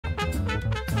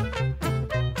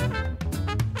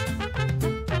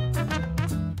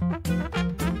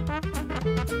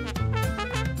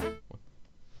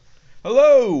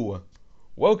Hello,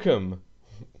 welcome.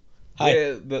 Hi.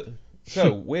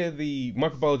 We're the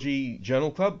Microbiology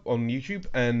Journal Club on YouTube,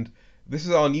 and this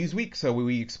is our news week. So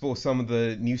we explore some of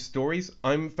the news stories.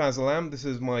 I'm Faz Alam. This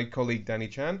is my colleague Danny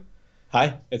Chan.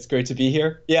 Hi, it's great to be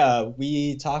here. Yeah,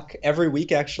 we talk every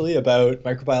week actually about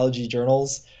microbiology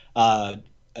journals, uh,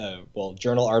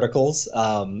 journal articles.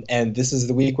 And this is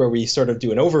the week where we sort of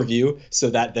do an overview so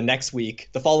that the next week,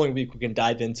 the following week, we can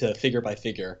dive into figure by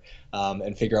figure,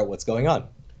 and figure out what's going on.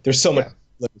 There's so much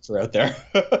Yeah, literature out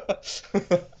there.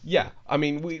 yeah. I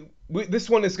mean, we this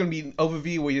one is going to be an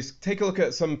overview. We just take a look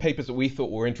at some papers that we thought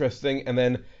were interesting, and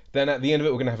then at the end of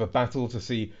it, we're going to have a battle to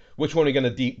see which one we're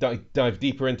going to dive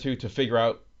deeper into to figure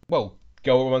out. Well,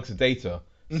 go amongst the data.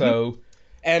 Mhm. So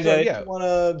And so if yeah, you want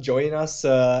to join us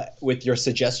with your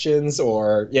suggestions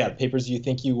or papers you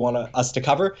think you want us to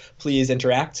cover, please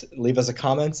interact. Leave us a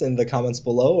comment in the comments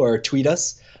below or tweet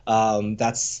us.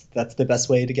 That's the best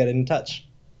way to get in touch.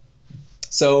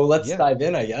 So let's yeah. dive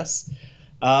in, I guess.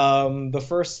 The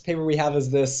first paper we have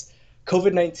is this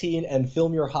COVID-19 and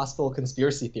Film Your Hospital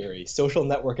Conspiracy Theory, Social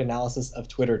Network Analysis of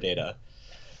Twitter Data.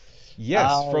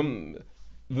 Yes, Um, from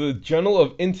the Journal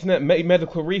of Internet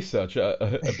Medical Research, I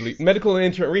believe, Medical and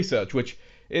Internet Research, which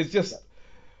is just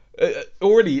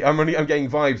I'm getting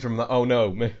vibes from that. Oh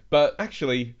no, but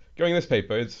actually, going this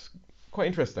paper, it's quite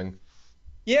interesting.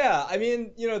 Yeah, I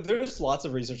mean, there's lots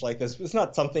of research like this. It's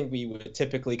not something we would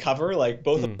typically cover. Like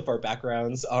both Mm, of our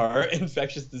backgrounds are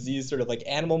infectious disease, sort of like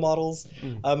animal models,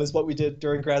 mm. is what we did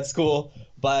during grad school.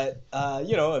 But I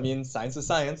mean, science is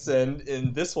science, and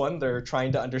in this one, they're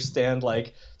trying to understand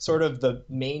like sort of the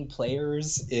main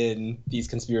players in these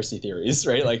conspiracy theories,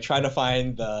 right? Like trying to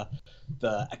find the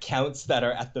accounts that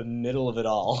are at the middle of it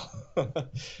all.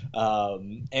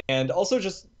 And also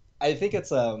just I think it's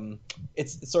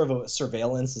sort of a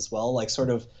surveillance as well, like sort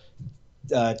of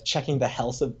checking the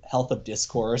health of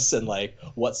discourse and like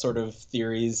what sort of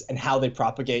theories and how they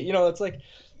propagate. It's like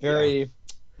Yeah, very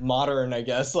modern, I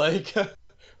guess, like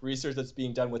research that's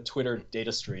being done with Twitter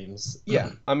data streams.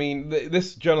 yeah. I mean,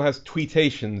 this journal has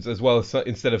tweetations as well as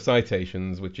instead of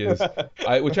citations, which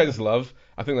I just love.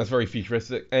 I think that's very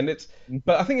futuristic, and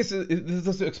but I think this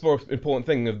does explore an important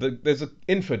thing of there's an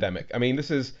infodemic. I mean,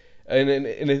 this is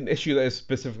an issue that is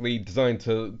specifically designed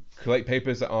to collate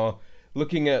papers that are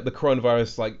looking at the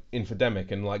coronavirus like infodemic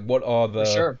and like For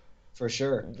sure, for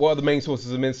sure. what are the main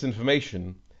sources of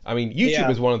misinformation. I mean, YouTube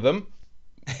Yeah. is one of them,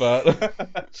 but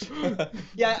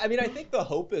Yeah, I mean, I think the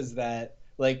hope is that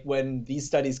like when these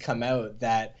studies come out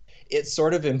that it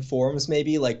sort of informs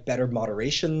maybe like better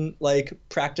moderation like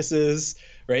practices,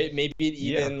 right? Maybe it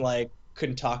yeah. even like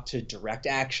can talk to direct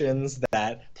actions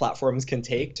that platforms can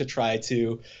take to try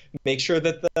to make sure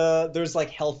that there's like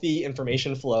healthy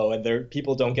information flow and there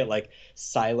people don't get like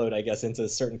siloed, I guess, into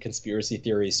certain conspiracy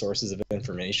theory sources of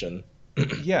information.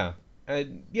 Yeah,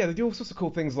 and yeah, they do all sorts of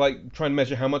cool things like try and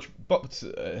measure how much bots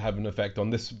have an effect on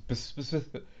this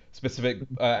specific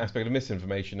aspect of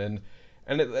misinformation,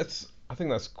 that's I think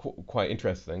that's quite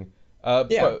interesting.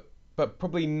 Yeah. But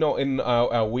probably not in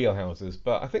our wheelhouses.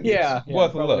 But I think it's Yeah,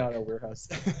 worth a probably not look. our warehouse.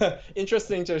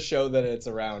 Interesting to show that it's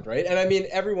around, right? And I mean,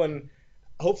 everyone,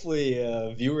 hopefully,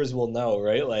 viewers will know,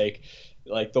 right?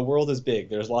 Like the world is big.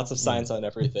 There's lots of Mm. science on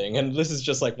everything, and this is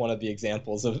just like one of the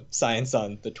examples of science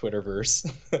on the Twitterverse.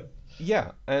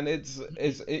 Yeah, and it's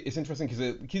interesting because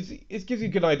it gives you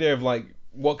a good idea of like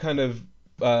what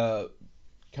uh,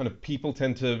 kind of people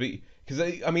tend to be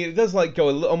because I mean it does like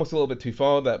go almost a little bit too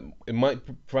far that it might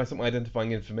provide some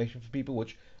identifying information for people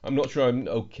which I'm not sure I'm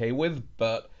okay with,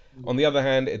 but on the other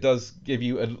hand it does give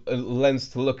you a lens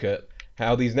to look at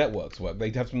how these networks work.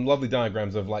 They have some lovely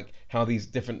diagrams of like how these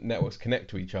different networks connect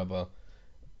to each other.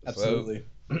 So Absolutely.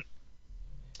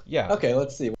 yeah, Okay,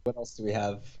 let's see. What else do we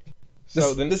have? so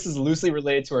This then this is loosely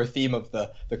related to our theme of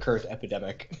the current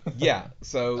epidemic. yeah,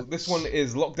 so this one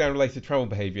is lockdown related travel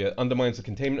behavior undermines the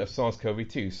containment of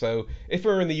SARS-CoV-2. So if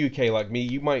you're in the UK like me,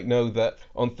 you might know that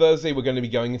on Thursday we're going to be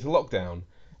going into lockdown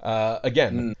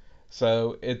again. Mm.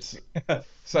 So it's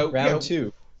so Round yeah,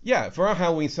 two. yeah. For our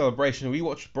Halloween celebration, we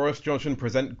watched Boris Johnson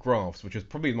present graphs, which is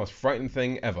probably the most frightening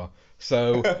thing ever.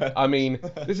 So I mean,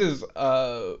 this is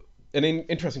an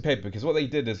interesting paper because what they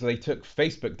did is they took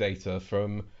Facebook data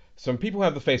from some people who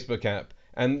have the Facebook app,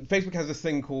 and Facebook has this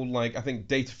thing called like I think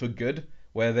data for good,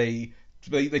 where they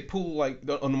pull like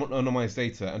anonymized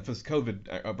data, and for this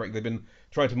COVID outbreak, they've been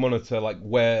trying to monitor like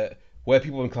where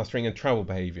people have been clustering and travel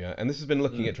behavior, and this has been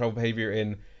looking Mm. at travel behavior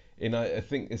in I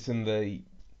think it's in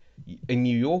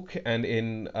New York and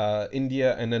in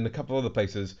India and then a couple other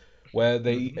places where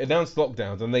they Mhm. announced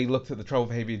lockdowns and they looked at the travel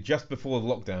behavior just before the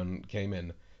lockdown came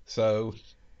in. So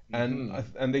Mhm.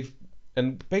 and they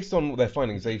and based on their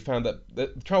findings, they found that the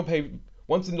travel pay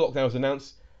once the lockdown was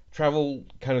announced, travel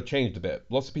kind of changed a bit.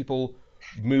 Lots of people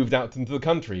moved out into the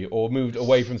country or moved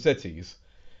away from cities,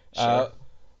 uh, Sure.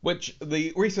 which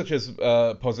the researchers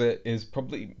posit is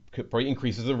probably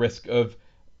increases the risk of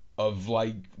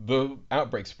like the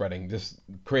outbreak spreading, just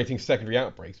creating secondary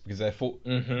outbreaks because therefore,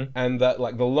 Mm-hmm. and that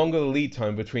like the longer the lead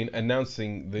time between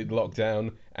announcing the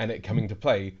lockdown and it coming to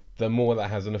play, the more that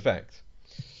has an effect.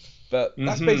 But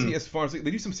that's basically Mm-hmm. as far as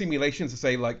they do some simulations to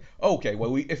say like, oh, okay,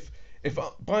 well we if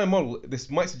by a model this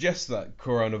might suggest that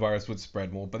coronavirus would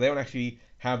spread more, but they don't actually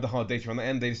have the hard data on the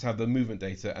end. They just have the movement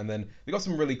data, and then they got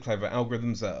some really clever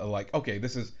algorithms that are like, okay,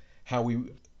 this is how we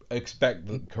expect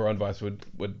the coronavirus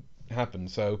would happen.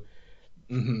 So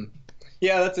Mm-hmm.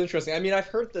 Yeah, that's interesting. I mean, I've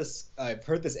heard this. I've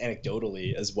heard this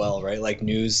anecdotally as well, right? Like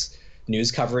news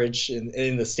coverage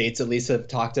in the States at least have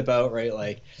talked about, right?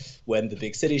 Like when the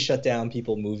big cities shut down,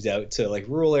 people moved out to like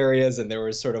rural areas, and there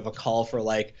was sort of a call for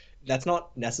like that's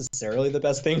not necessarily the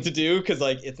best thing to do because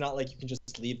like it's not like you can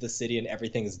just leave the city and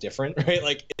everything is different, right?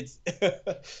 Like it's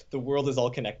the world is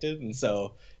all connected, and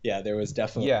so yeah, there was yeah,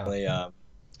 definitely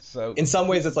so in some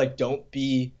ways it's like don't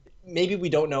be maybe we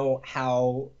don't know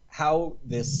how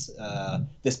this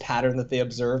this pattern that they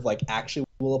observe like actually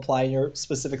will apply in your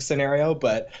specific scenario,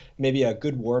 but maybe a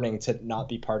good warning to not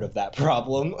be part of that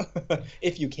problem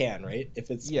if you can, right? If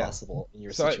it's yeah, possible in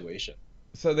your so I, situation.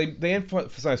 so they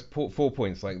emphasize 4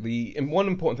 points. Like the one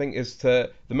important thing is to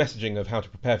the messaging of how to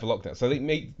prepare for lockdown. So they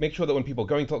make sure that when people are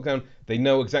going to lockdown, they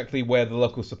know exactly where the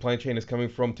local supply chain is coming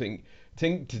from to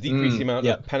decrease the amount of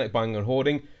Yep. panic buying and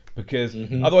hoarding. Because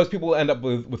Mm-hmm. otherwise, people will end up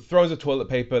with throws of toilet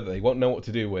paper that they won't know what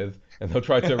to do with, and they'll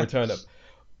try to return it.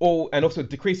 And also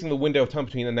decreasing the window of time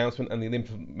between announcement and the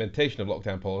implementation of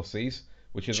lockdown policies,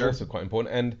 which is Sure. also quite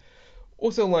important. And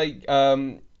also like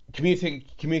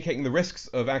communicating the risks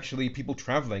of actually people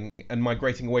traveling and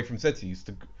migrating away from cities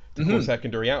to cause Mm-hmm.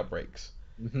 secondary outbreaks.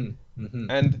 Mm-hmm.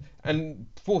 Mm-hmm. And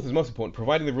fourth is most important,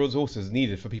 providing the resources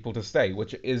needed for people to stay,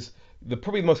 which is the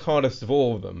probably the most hardest of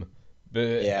all of them,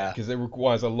 Yeah. because it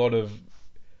requires a lot of.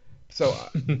 So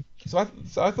so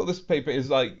I thought this paper is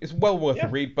like it's well worth a Yeah.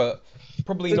 read, but It's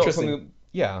probably not interesting. something.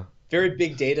 Yeah, Very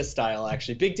big data style,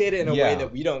 actually. Big data in a way yeah,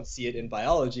 that we don't see it in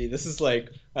biology. This is like,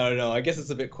 I don't know, I guess it's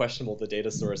a bit questionable, the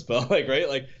data source, but like, right?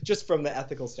 Like, just from the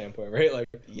ethical standpoint, right? Like,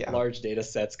 yeah. large data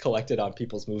sets collected on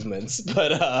people's movements. I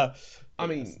But yes.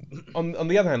 mean, on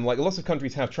the other hand, like lots of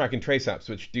countries have track and trace apps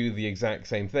which do the exact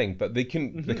same thing, but they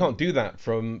Hmm. can't do that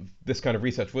from this kind of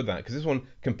research with that because this one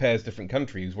compares different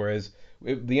countries, whereas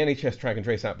the NHS track and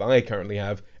trace app that I currently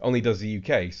have only does the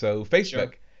UK. So Facebook,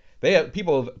 Sure. they have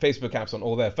people have Facebook apps on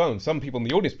all their phones. Some people in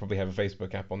the audience probably have a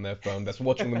Facebook app on their phone that's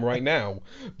watching them right now,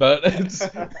 but it's.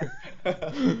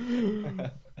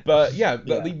 But yeah,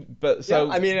 Yeah. but Yeah,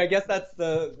 I so mean, I guess that's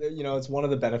it's one of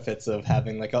the benefits of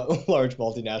having like a large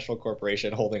multinational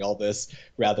corporation holding all this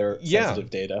rather yeah, sensitive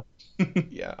data.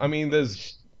 yeah. I mean,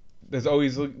 there's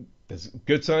always there's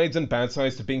good sides and bad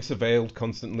sides to being surveilled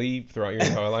constantly throughout your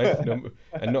entire life,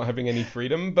 and not having any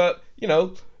freedom. But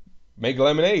make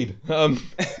lemonade.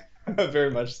 Very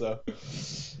much so.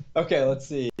 Okay, let's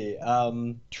see. Next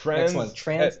one. Trans.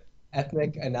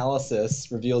 Trans-ethnic analysis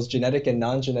reveals genetic and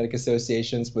non-genetic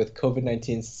associations with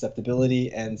COVID-19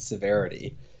 susceptibility and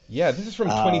severity. Yeah, this is from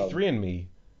Um, 23andMe.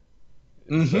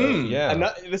 So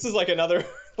yeah, This is like another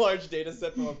large data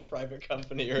set from a private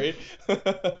company, right?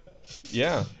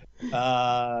 yeah,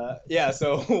 Yeah,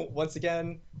 so once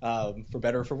again, for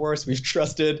better or for worse, we've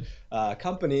trusted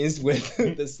companies with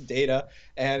this data,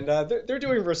 and they're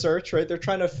doing research, right? They're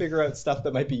trying to figure out stuff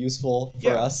that might be useful for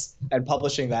yeah. us and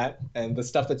publishing that, and the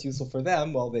stuff that's useful for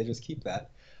them, well, they just keep that.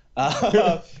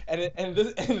 And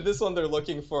this one they're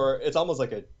looking for, it's almost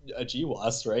like a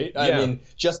GWAS, right? I Yeah, mean,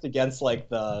 just against like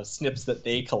the SNPs that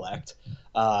they collect,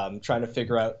 trying to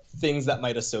figure out things that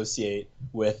might associate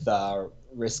with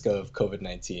risk of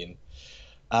COVID-19.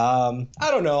 I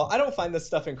don't know. I don't find this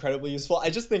stuff incredibly useful. I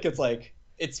just think it's like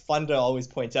it's fun to always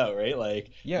point out, right?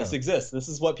 Like yeah, this exists. This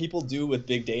is what people do with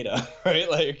big data, right?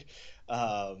 Like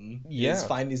is yeah.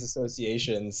 find these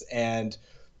associations. And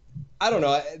I don't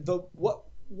know.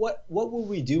 What will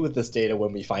we do with this data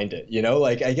when we find it?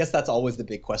 Like I guess that's always the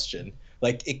big question.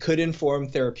 Like it could inform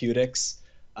therapeutics.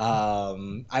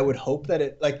 I would hope that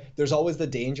it like there's always the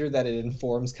danger that it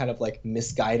informs kind of like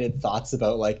misguided thoughts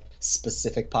about like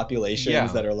specific populations Yeah.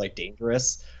 that are like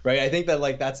dangerous, right? I think that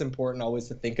like that's important always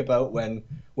to think about when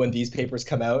these papers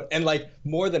come out, and like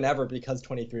more than ever because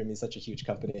 23andMe is such a huge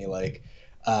company, like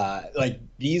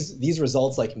these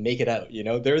results like make it out,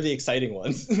 they're the exciting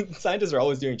ones. Scientists are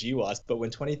always doing GWAS, but when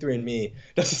 23andMe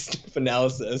does a SNP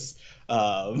analysis,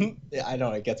 I don't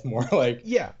know, it gets more like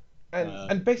Yeah. And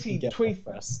can basically get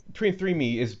press.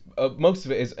 23andMe is most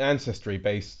of it is ancestry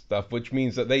based stuff, which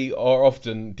means that they are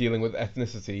often dealing with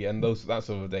ethnicity and that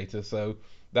sort of data. So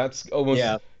that's almost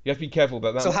Yeah. you have to be careful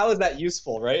that So how is that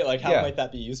useful, right? Like, how yeah. might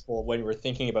that be useful when we're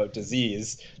thinking about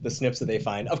disease, the SNPs that they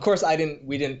find? Of course, I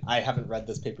haven't read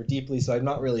this paper deeply, so I'm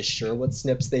not really sure what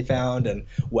SNPs they found and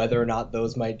whether or not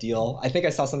those might deal. I think I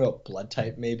saw something about blood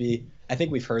type, maybe. I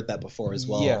think we've heard that before as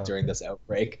well Yeah. during this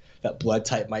outbreak, that blood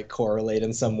type might correlate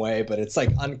in some way, but it's like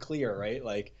unclear, right?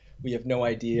 Like, we have no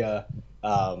idea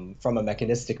from a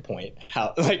mechanistic point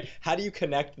how do you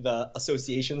connect the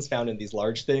associations found in these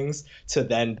large things to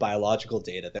then biological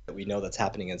data that we know that's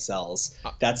happening in cells.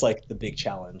 That's like the big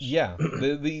challenge. Yeah,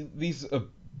 these are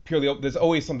purely. There's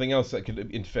always something else that could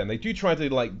interfere. And they do try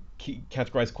to like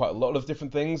categorize quite a lot of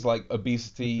different things, like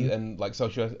obesity Mm-hmm. and like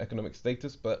socioeconomic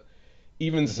status. But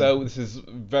even Mm-hmm. so, this is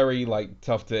very like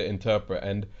tough to interpret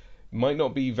and might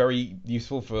not be very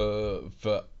useful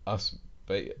for us,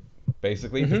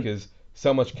 basically, Mm-hmm. because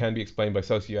so much can be explained by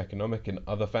socioeconomic and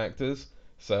other factors.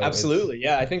 So it's Absolutely.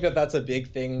 Yeah, I think that that's a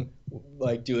big thing,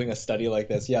 like doing a study like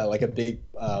this. Yeah, like a big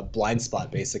blind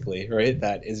spot, basically, right?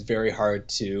 That is very hard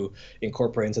to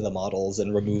incorporate into the models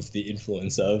and remove the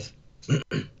influence of.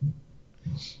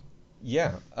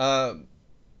 yeah.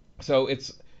 So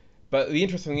it's But the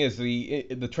interesting thing is the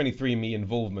 23andMe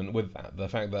involvement with that, the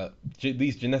fact that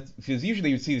these genetics, because usually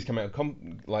you see these come out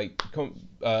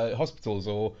of hospitals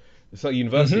or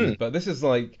universities, Mm-hmm. but this is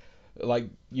like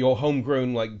your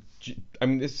homegrown I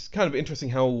mean, it's kind of interesting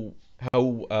how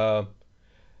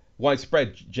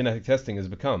widespread genetic testing has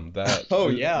become. That Oh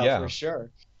we yeah, for yeah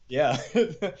sure. Yeah.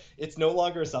 It's no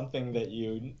longer something that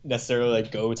you necessarily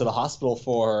like go to the hospital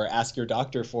for or ask your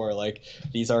doctor for. Like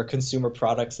these are consumer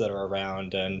products that are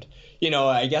around and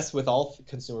I guess with all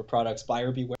consumer products,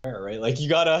 buyer beware, right? Like you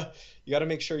gotta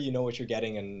make sure you know what you're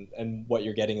getting and what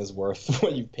you're getting is worth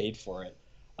what you've paid for it.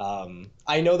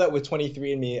 I know that with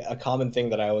 23andMe, a common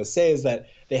thing that I always say is that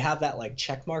they have that like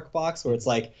check mark box where it's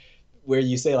like where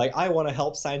you say like I want to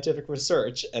help scientific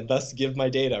research and thus give my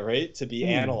data right to be mm,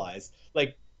 analyzed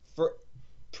like for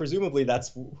presumably that's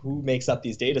who makes up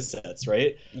these data sets,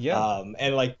 right? yeah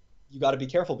And like you got to be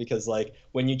careful because like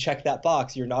when you check that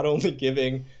box you're not only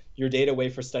giving your data away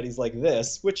for studies like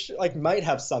this which like might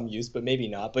have some use but maybe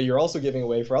not, but you're also giving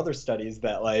away for other studies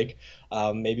that like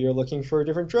maybe you're looking for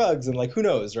different drugs and like who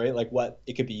knows, right? Like what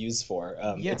it could be used for.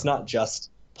 yeah It's not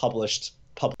just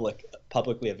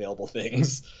publicly available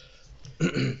things.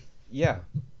 yeah.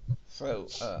 So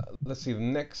let's see. The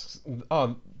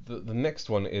next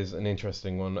one is an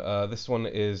interesting one. This one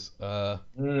is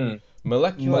Mm.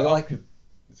 molecular Like, arch.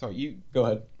 Sorry, go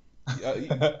ahead.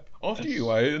 after you.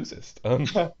 I insist.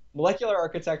 Molecular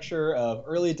architecture of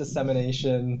early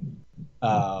dissemination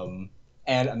um,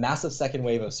 and a massive second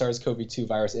wave of SARS-CoV-2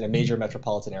 virus in a major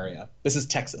metropolitan area. This is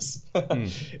Texas. Hmm.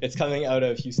 It's coming out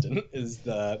of Houston, is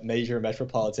the major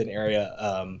metropolitan area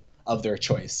of their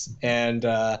choice. And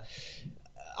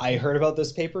I heard about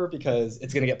this paper because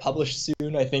it's going to get published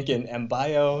soon, I think, in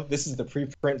MBio. This is the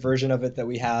preprint version of it that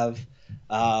we have.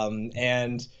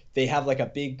 And they have like a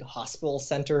big hospital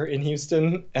center in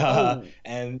Houston, Oh,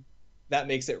 and that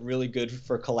makes it really good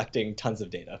for collecting tons of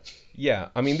data. yeah.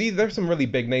 I mean, there's some really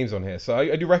big names on here. So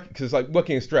I do reckon because like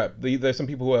working in Strep, there's some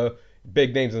people who are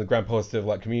big names in the gram positive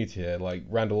like community here, like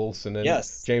Randall Olson and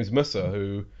Yes, James Musser,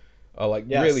 who are like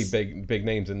really yes, big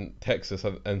names in Texas.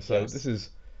 And so this yes. is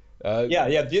uh,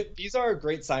 Yeah. These are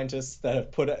great scientists that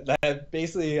have that have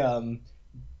basically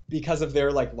because of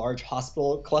their like large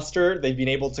hospital cluster, they've been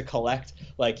able to collect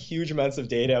like huge amounts of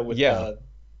data with yeah. the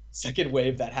second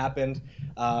wave that happened.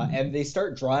 And they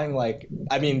start drawing like,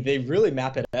 I mean, they really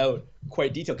map it out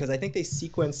quite detailed because I think they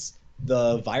sequence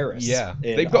the virus Yeah,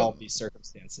 in they've got all of these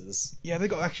circumstances.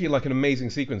 actually like an amazing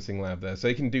sequencing lab there, so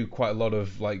they can do quite a lot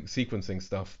of like sequencing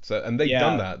stuff. So and they've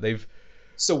done Yeah. that. They've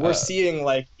So we're uh, seeing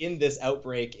like in this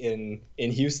outbreak in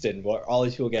Houston, where all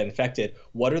these people get infected,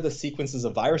 what are the sequences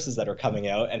of viruses that are coming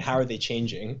out and how are they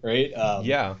changing, right?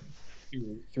 yeah,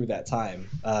 Through that time.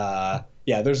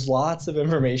 Yeah, there's lots of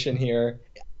information here.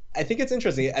 I think it's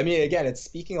interesting. I mean, again, it's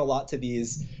speaking a lot to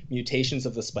these mutations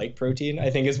of the spike protein, I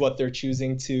think is what they're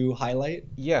choosing to highlight.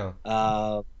 yeah,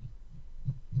 Uh,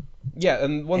 yeah.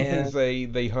 And one of the things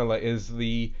and they highlight is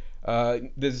there's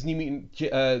this new mutant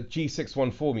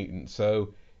G614 mutant.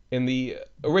 So in the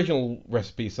original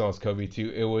recipe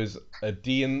SARS-CoV-2, it was a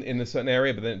D in a certain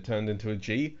area, but then it turned into a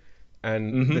G,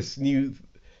 and mhm. this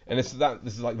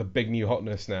is like the big new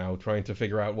hotness now, trying to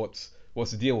figure out what's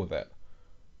the deal with it.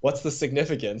 What's the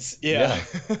significance? Yeah,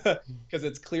 Yeah, because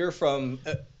it's clear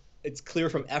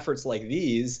from efforts like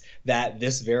these that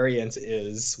this variant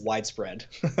is widespread.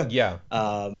 yeah.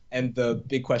 And the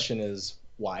big question is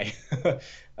why?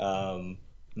 um,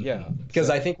 Yeah. because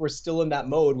So I think we're still in that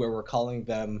mode where we're calling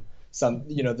them some,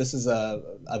 this is a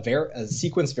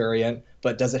sequence variant,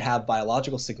 but does it have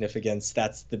biological significance?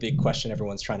 That's the big question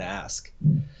everyone's trying to ask.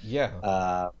 yeah,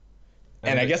 Uh,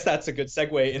 and I and guess that's a good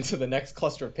segue into the next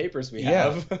cluster of papers we yeah,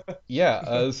 have.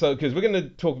 yeah. So because we're going to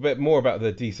talk a bit more about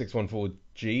the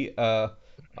D614G.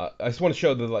 I just want to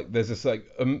show that like there's this like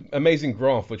amazing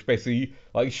graph which basically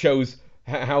like shows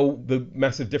how the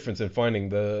massive difference in finding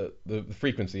the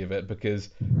frequency of it, because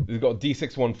we've got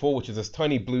D614, which is this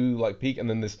tiny blue like peak, and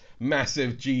then this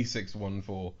massive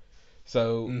G614.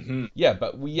 So hmm yeah,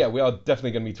 but we are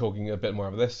definitely going to be talking a bit more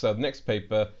about this. So the next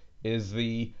paper is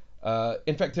the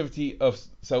infectivity of.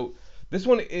 So this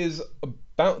one is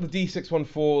about the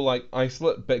D614 like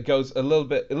isolate, but it goes a little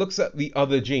bit. It looks at the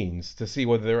other genes to see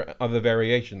whether there are other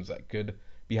variations that could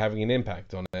be having an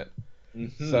impact on it. hmm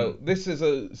So this is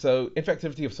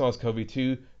infectivity of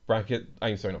SARS-CoV-2 bracket.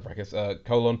 I'm sorry, not brackets.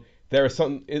 Colon. There is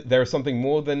something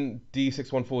more than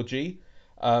D614G.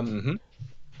 Um, hmm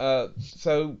uh,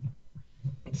 so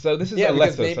so this is a Yeah,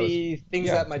 because letter. So it's, maybe things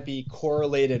yeah, that might be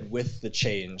correlated with the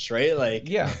change, right? Like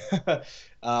yeah,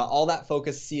 all that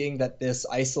focus seeing that this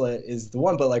isolate is the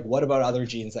one, but like what about other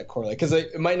genes that correlate? Because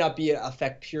it might not be an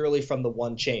effect purely from the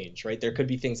one change, right? There could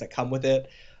be things that come with it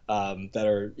that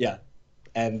are, yeah,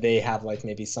 and they have like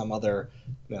maybe some other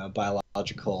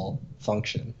biological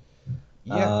function.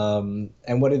 yeah,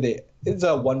 And what did they? It's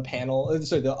a one panel,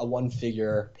 sorry, a one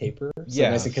figure paper, so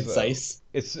nice yeah. and So concise.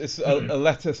 it's a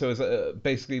letter. So it's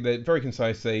basically they're very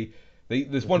concise.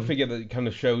 There's one hmm figure that kind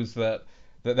of shows that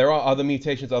there are other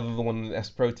mutations other than the one in S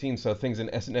protein. So things in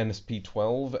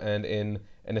NSP12 and in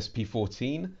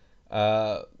NSP14.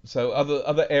 So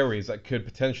other areas that could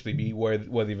potentially be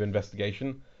worthy of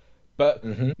investigation. But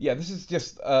hmm yeah, this is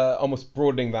just almost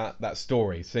broadening that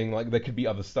story, saying like there could be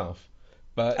other stuff.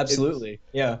 But it's Absolutely.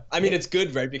 Yeah. I mean, yeah, it's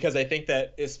good, right? Because I think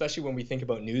that especially when we think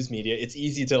about news media, it's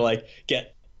easy to like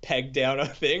get pegged down a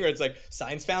thing or it's like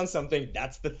science found something,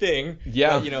 that's the thing.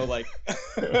 But yeah, like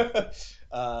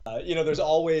there's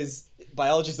always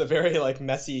biology is a very like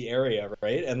messy area,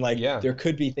 right? And like yeah, there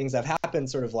could be things that happen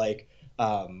sort of like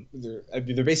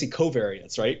they're basically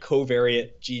covariants, right?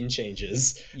 Covariant gene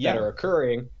changes that yeah, are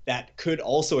occurring that could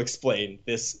also explain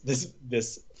this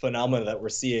phenomena that we're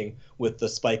seeing with the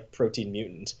spike protein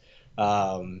mutant.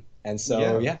 And so,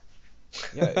 yeah. yeah.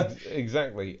 Yeah,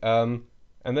 exactly.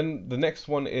 And then the next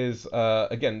one is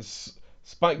again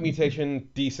spike mutation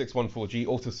D614G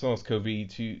also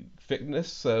SARS-CoV-2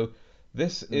 fitness. So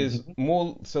this is hmm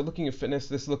more so looking at fitness.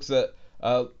 This looks at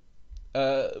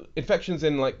infections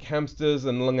in like hamsters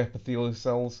and lung epithelial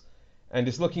cells, and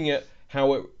it's looking at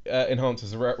how it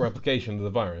enhances the replication of the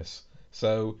virus.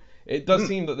 So it does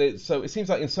seem that so it seems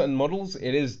like in certain models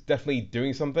it is definitely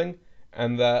doing something,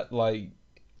 and that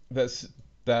that's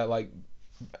that like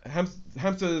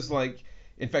hamsters like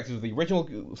infected with the original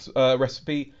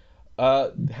recipe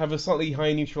have a slightly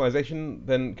higher neutralization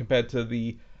than compared to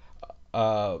the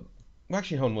well,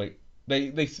 actually hold on wait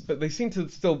but they seem to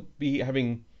still be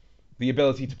having the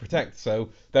ability to protect. So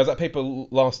there was that paper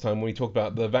last time when we talked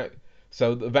about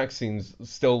so the vaccines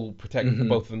still protect hmm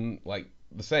both of them like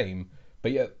the same,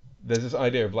 but yet there's this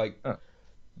idea of like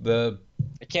the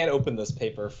I can't open this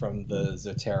paper from the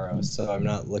Zotero, so I'm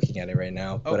not looking at it right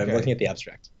now, but I'm looking okay at the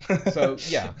abstract. so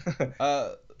yeah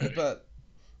uh but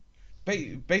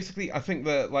basically, I think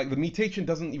that like the mutation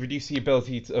doesn't reduce the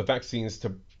ability of vaccines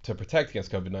to protect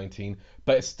against COVID-19,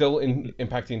 but it's still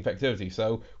impacting infectivity.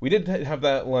 So we did have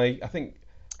that like I think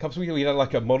a couple of weeks ago we had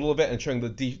like a model of it and showing the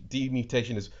D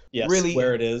mutation is Yes, really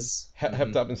where it is.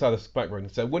 hepped up inside the spike protein.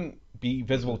 So it wouldn't be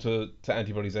visible to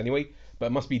antibodies anyway, but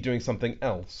it must be doing something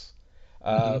else.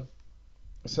 Uh, hmm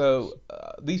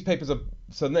these papers are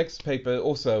so the next paper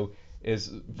also is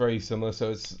very similar.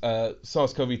 So it's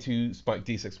SARS-CoV-2 spike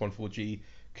D614G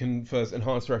confers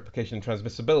enhanced replication and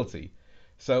transmissibility.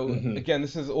 So hmm again,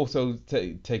 this is also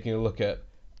taking a look at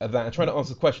that and trying to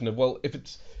answer the question of well, if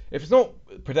it's not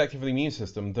protective of the immune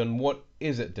system, then what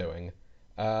is it doing?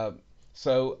 Uh,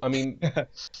 so I mean,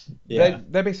 Yeah.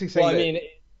 they're basically Well, saying I that mean,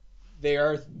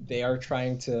 they are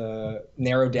trying to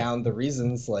narrow down the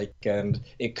reasons, like, and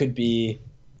it could be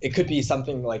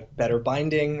something like better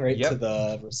binding, right, to yep,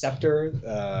 the receptor.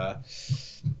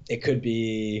 It could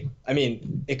be, I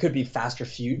mean, it could be faster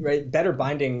fusion, right? Better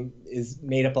binding is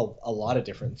made up of a lot of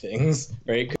different things,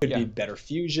 right? It could be yeah, better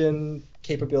fusion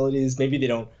capabilities. Maybe they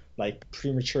don't like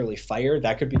prematurely fire.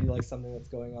 That could be like something that's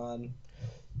going on.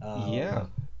 yeah.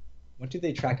 What do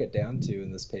they track it down to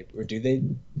in this paper, or do they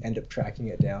end up tracking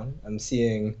it down? I'm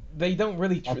seeing They don't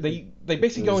really often they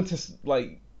basically go there's into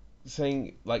like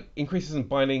saying like increases in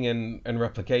binding and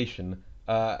replication,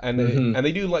 Hmm. and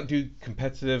they do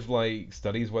competitive like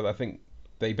studies where I think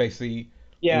they basically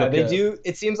Yeah, look they at do.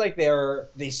 It seems like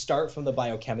they start from the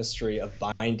biochemistry of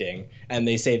binding, and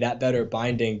they say that better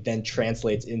binding then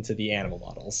translates into the animal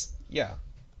models. yeah.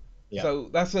 Yeah. So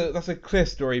that's a clear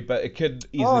story, but it could Oh,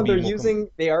 easily and be more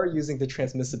they are using the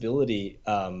transmissibility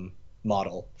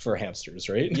model for hamsters,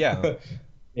 right? yeah.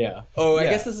 Yeah. Oh, I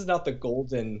guess Yeah. this is not the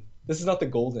golden. This is not the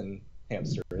golden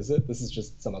hamster, is it? This is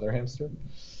just some other hamster.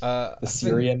 The I think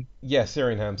Syrian. yeah,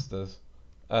 Syrian hamsters.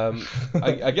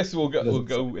 I guess It we'll doesn't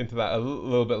say. go into that a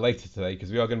little bit later today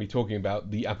because we are going to be talking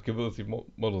about the applicability of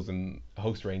models in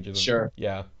host ranges. And, Sure.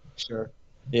 yeah. Sure.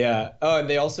 Yeah. Oh, and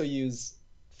they also use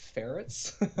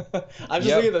ferrets. I'm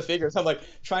just looking at Yep. the figures. I'm like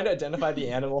trying to identify the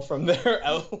animal from their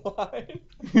outline.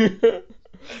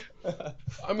 I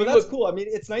But mean, that's look. cool. I mean,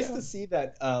 it's nice Yeah. to see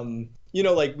that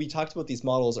like we talked about these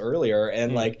models earlier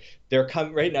and Mm, like they're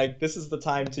coming right now. This is the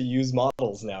time to use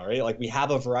models now, right? Like we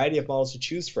have a variety of models to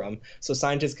choose from, so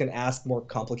scientists can ask more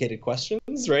complicated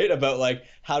questions, right? About like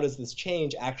how does this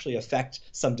change actually affect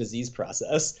some disease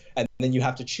process? And then you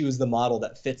have to choose the model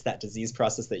that fits that disease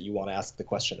process that you want to ask the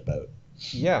question about.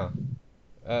 yeah.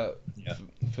 Uh, Yeah.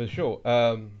 for sure.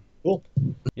 Cool.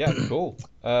 Yeah. Cool.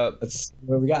 Let's see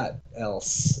what we got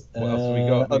else. What else have we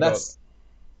got? Oh, We got. that's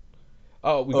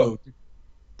Oh, we got oh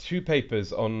two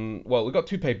papers on. Well, we got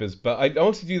two papers, but I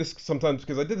also do this sometimes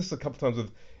because I did this a couple times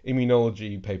with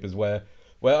immunology papers where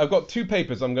I've got two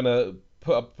papers I'm gonna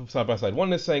put up side by side.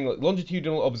 One is saying like,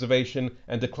 longitudinal observation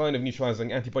and decline of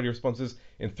neutralizing antibody responses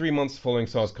in 3 months following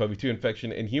SARS-CoV-2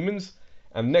 infection in humans,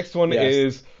 and the next one yes.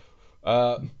 is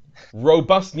uh,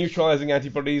 robust neutralizing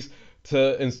antibodies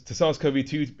to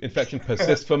SARS-CoV-2 infection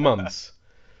persist for months.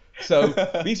 So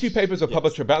these two papers were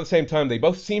published Yes. about the same time. They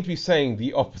both seem to be saying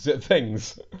the opposite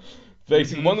things.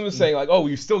 Basically, one of them is Hmm. saying like, "Oh,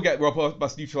 you still get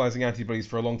robust neutralizing antibodies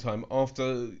for a long time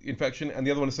after infection," and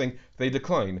the other one is saying they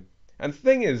decline. And the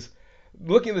thing is,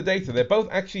 looking at the data, they're both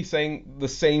actually saying the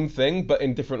same thing, but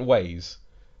in different ways.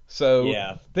 So,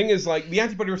 Yeah. thing is, like, the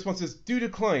antibody responses do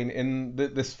decline in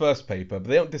this first paper, but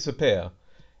they don't disappear.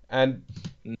 And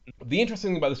the interesting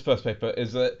thing about this first paper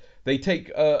is that they take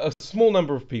a small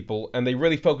number of people and they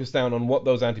really focus down on what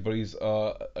those antibodies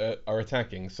are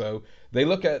attacking. So they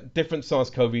look at different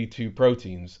SARS-CoV-2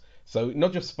 proteins. So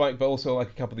not just spike, but also like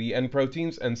a couple of the N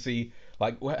proteins, and see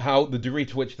like how the degree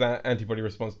to which that antibody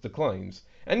response declines.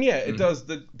 And yeah, it Mhm. does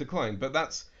decline, but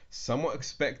that's somewhat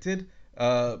expected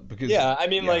because Yeah, I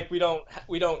mean, yeah, like we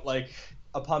don't like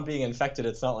upon being infected,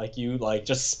 it's not like you like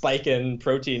just spike in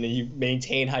protein and you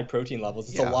maintain high protein levels.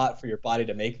 It's a yeah, lot for your body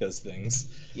to make those things.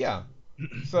 yeah.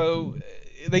 So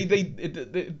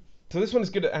so this one is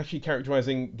good at actually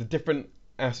characterizing the different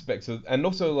aspects of, and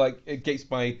also like it gets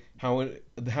by how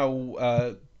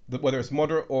whether it's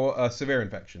moderate or severe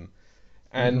infection,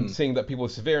 and Hmm. seeing that people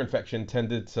with severe infection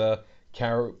tended to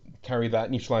carry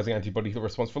that neutralizing antibody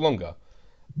response for longer.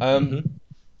 Um, Hmm.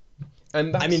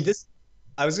 and I mean, that's this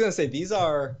I was gonna say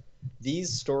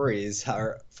these stories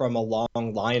are from a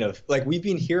long line of like we've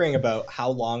been hearing about how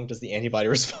long does the antibody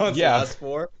response yeah, last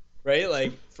for, right?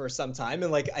 Like for some time.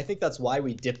 And like I think that's why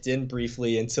we dipped in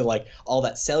briefly into like all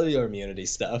that cellular immunity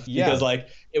stuff because yeah, like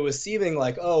it was seeming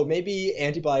like, oh, maybe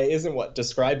antibody isn't what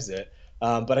describes it.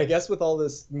 But I guess with all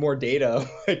this more data,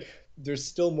 like there's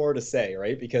still more to say,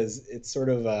 right? Because it's sort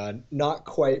of not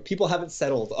quite people haven't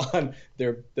settled on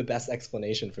the best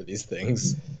explanation for these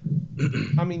things.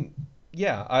 I mean,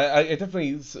 yeah, I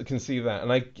definitely can see that,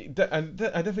 and I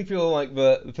definitely feel like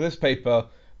for this paper,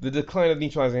 the decline of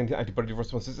neutralizing antibody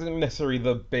responses isn't necessarily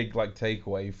the big like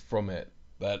takeaway from it.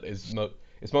 That is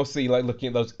it's mostly like looking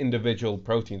at those individual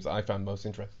proteins that I found most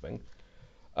interesting.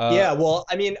 Uh, Yeah, well,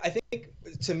 I mean, I think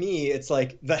to me, it's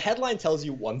like the headline tells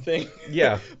you one thing,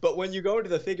 yeah, but when you go into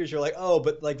the figures, you're like, oh,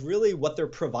 but like really what they're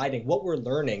providing, what we're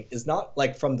learning is not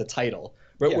like from the title.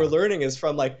 What we're yeah, learning is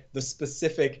from like the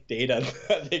specific data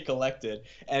that they collected.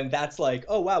 And that's like,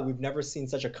 oh, wow, we've never seen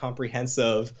such a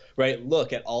comprehensive, right,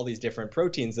 look at all these different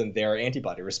proteins and their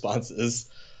antibody responses.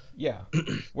 yeah.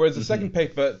 Whereas the Hmm. second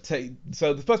paper,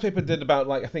 so the first paper did about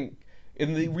like I think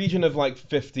in the region of like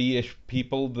 50-ish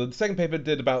people. The second paper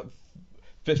did about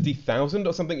 50,000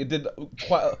 or something. It did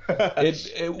quite.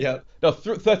 It Yep. no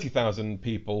 30,000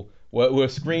 people were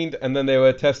screened and then they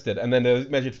were tested and then they were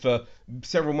measured for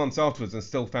several months afterwards and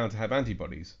still found to have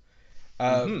antibodies.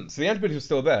 Hmm. So the antibodies are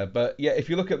still there, but yeah, if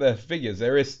you look at their figures,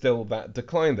 there is still that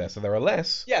decline there. So there are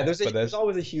less, Yeah, but there's there's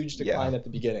always a huge yeah, decline at the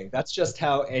beginning. That's just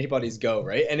how antibodies go,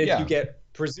 right? And if you yeah, get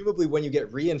presumably when you get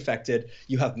reinfected,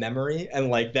 you have memory, and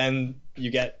like then you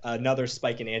get another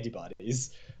spike in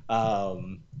antibodies.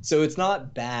 So it's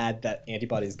not bad that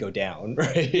antibodies go down,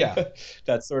 right? Yeah,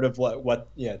 That's sort of what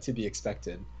yeah, to be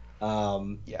expected.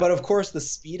 yeah, But of course, the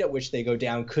speed at which they go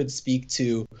down could speak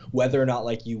to whether or not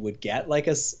like you would get like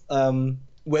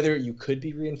whether you could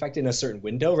be reinfected in a certain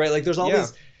window, right? Like there's all yeah.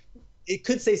 these. It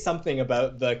could say something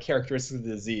about the characteristics of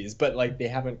the disease, but like they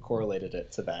haven't correlated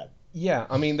it to that. Yeah,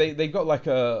 I mean they've got like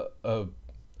a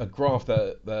graph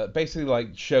that basically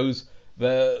like shows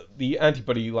the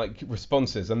antibody like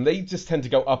responses, and they just tend to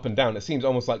go up and down. It seems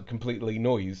almost like completely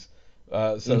noise.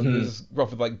 So there's Hmm. this graph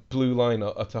with like blue line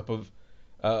on top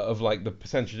of like the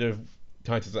percentage of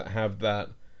titers that have that,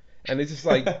 and it's just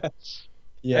like, and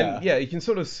Yeah. yeah, you can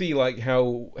sort of see like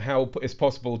how it's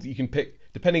possible that you can pick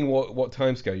depending what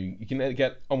time scale you can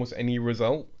get almost any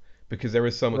result because there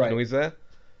is so much Right. noise there.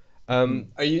 Hmm. Um,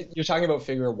 You're talking about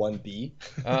figure 1B?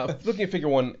 Looking at figure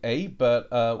 1A, but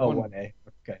Oh, 1A.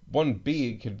 Okay.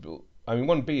 1B could. I mean,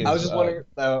 1B I was is. just wondering,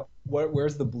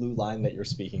 where's the blue line that you're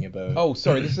speaking about? Oh,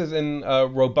 sorry. This is in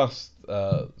robust.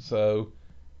 Uh,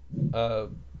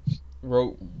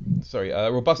 ro, sorry.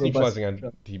 Robust Robust neutralizing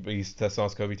spectrum. antibodies to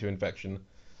SARS-CoV-2 infection.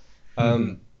 Hmm.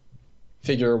 Um,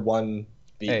 Figure 1B.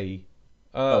 A.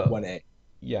 Oh, Uh, 1A.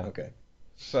 yeah. Okay.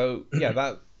 So yeah,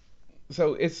 that.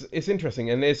 So it's interesting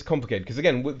and it's complicated because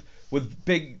again with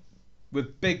big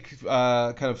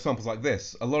kind of samples like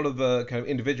this, a lot of the kind of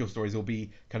individual stories will be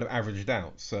kind of averaged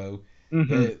out. So Hmm.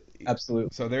 there Absolutely.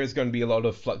 so there is going to be a lot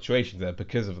of fluctuations there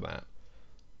because of that.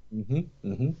 Hmm.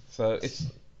 Hmm. So it's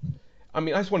I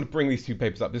mean I just want to bring these two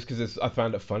papers up just because I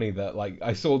found it funny that like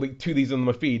I saw two of these on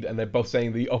my feed and they're both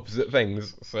saying the opposite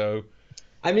things. So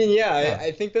I mean, yeah, yeah,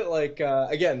 I think that like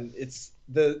again, it's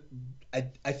the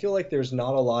I feel like there's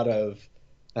not a lot of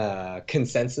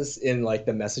consensus in like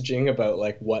the messaging about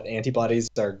like what antibodies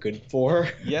are good for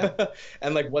yeah,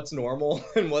 and like what's normal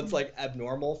and what's like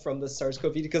abnormal from the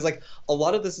SARS-CoV-2 because like a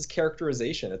lot of this is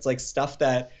characterization. It's like stuff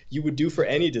that you would do for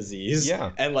any disease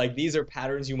yeah. and like these are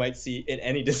patterns you might see in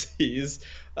any disease.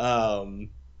 Um,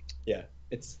 yeah,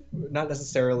 it's not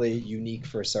necessarily unique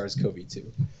for SARS-CoV-2.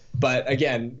 But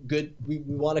again, good. We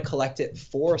want to collect it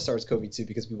for SARS-CoV-2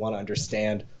 because we want to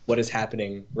understand what is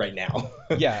happening right now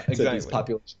Yeah, to these exactly.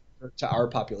 population to our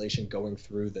population going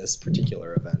through this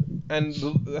particular event. And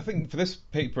I think for this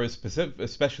paper specific,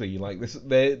 especially like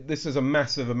this is a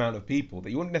massive amount of people that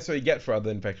you wouldn't necessarily get for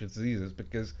other infectious diseases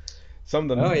because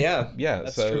some of Oh them, yeah, yeah.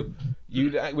 that's So true.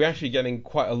 we're actually getting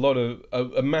quite a lot of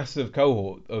a massive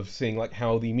cohort of seeing like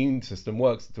how the immune system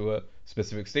works to a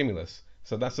specific stimulus.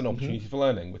 So that's an Hmm. opportunity for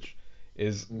learning, which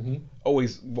is Hmm.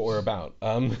 always what we're about.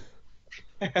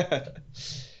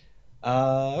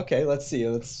 Okay, let's see.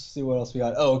 Let's see what else we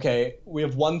got. Oh, okay. We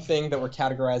have one thing that we're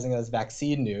categorizing as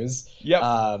vaccine news. Yep.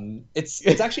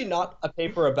 It's actually not a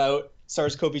paper about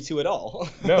SARS-CoV-2 at all.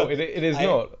 No, it is I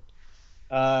not.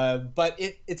 but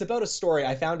it's about a story.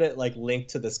 I found it like linked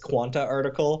to this Quanta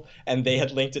article, and they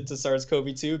had linked it to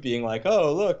SARS-CoV-2, being like,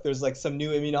 "Oh, look, there's like some new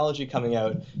immunology coming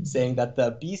out saying that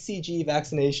the BCG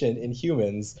vaccination in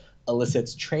humans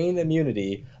elicits trained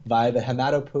immunity via the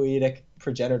hematopoietic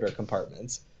progenitor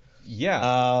compartment."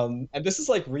 Yeah. And this is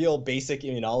like real basic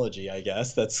immunology, I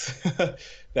guess. That's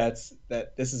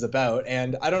that this is about.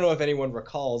 And I don't know if anyone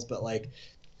recalls, but like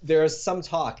there's some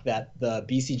talk that the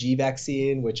BCG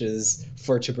vaccine, which is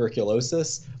for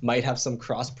tuberculosis, might have some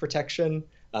cross protection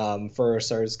for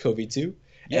SARS-CoV-2. Yep.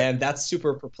 And that's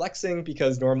super perplexing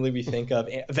because normally we think of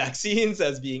vaccines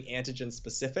as being antigen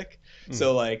specific. Mm.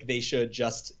 So, like, they should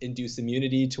just induce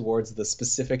immunity towards the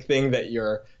specific thing that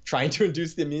you're trying to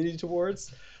induce the immunity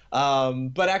towards.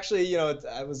 But actually,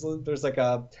 there's like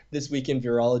a This Week in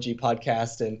Virology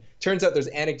podcast, and turns out there's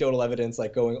anecdotal evidence,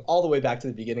 like going all the way back to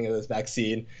the beginning of this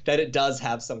vaccine, that it does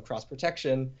have some cross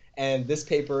protection. And this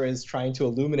paper is trying to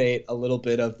illuminate a little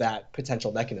bit of that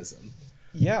potential mechanism.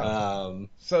 Yeah. Um,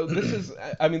 So this is,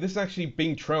 I mean, this is actually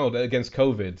being trialed against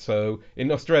COVID. So in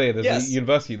Australia, there's a yes,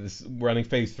 university that's running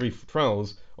phase 3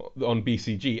 trials on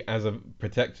BCG as a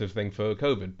protective thing for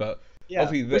COVID. But yeah,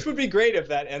 obviously, which would be great if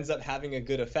that ends up having a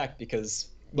good effect because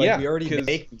like yeah, we already because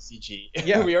make BCG.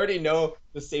 yeah, We already know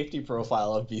the safety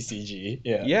profile of BCG.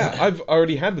 Yeah. yeah, I've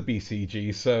already had the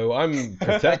BCG, so I'm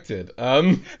protected.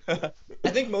 I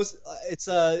think most it's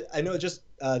I know just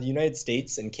the United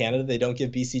States and Canada they don't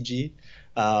give BCG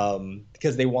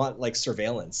because they want like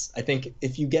surveillance. I think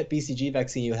if you get BCG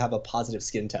vaccine, you have a positive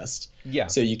skin test, Yeah,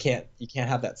 so you can't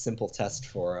have that simple test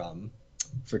for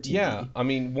yeah. TB. I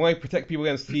mean, why protect people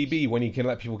against TB when you can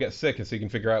let people get sick and so you can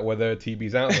figure out whether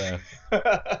TB's out there?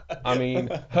 I mean,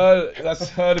 that's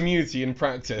herd immunity in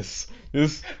practice. We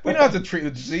don't have to treat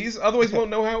the disease, otherwise we won't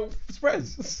know how it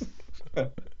spreads.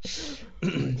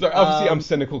 So obviously I'm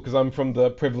cynical because I'm from the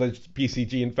privileged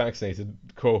BCG and vaccinated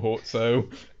cohort, so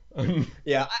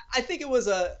Yeah, I think it was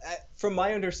from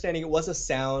my understanding, it was a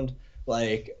sound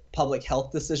like public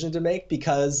health decision to make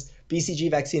because BCG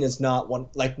vaccine is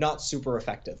not super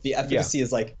effective. The yeah, efficacy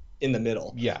is like in the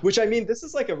middle, yeah, which I mean, this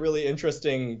is like a really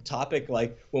interesting topic.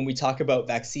 Like when we talk about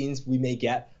vaccines we may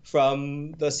get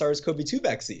from the SARS-CoV-2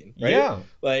 vaccine, right? yeah.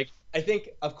 Like I think,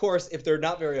 of course, if they're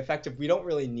not very effective, we don't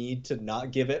really need to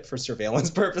not give it for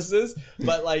surveillance purposes.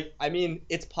 But like, I mean,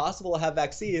 it's possible to have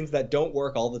vaccines that don't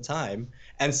work all the time.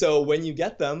 And so when you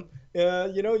get them,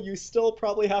 you still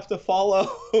probably have to follow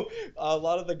a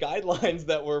lot of the guidelines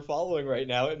that we're following right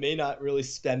now. It may not really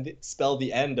spell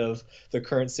the end of the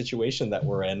current situation that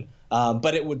we're in,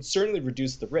 but it would certainly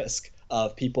reduce the risk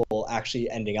of people actually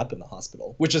ending up in the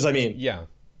hospital, which is, I mean, Yeah.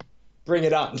 bring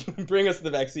it on. Bring us the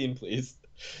vaccine, please.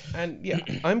 And yeah,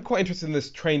 I'm quite interested in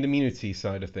this trained immunity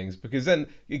side of things because then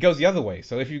it goes the other way.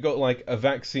 So if you've got like a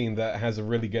vaccine that has a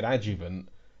really good adjuvant,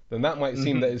 then that might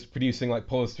seem that Mm-hmm. it's producing like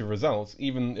positive results,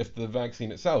 even if the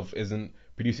vaccine itself isn't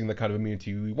producing the kind of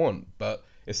immunity we want, but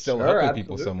it's still Sure, helping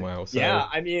people absolutely. somehow. So Yeah,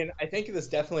 I mean, I think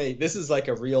this is like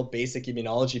a real basic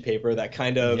immunology paper that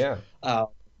kind of yeah, uh,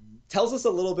 tells us a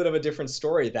little bit of a different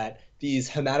story that these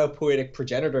hematopoietic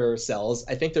progenitor cells,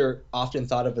 I think they're often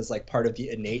thought of as like part of the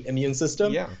innate immune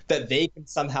system, yeah. that they can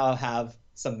somehow have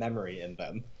some memory in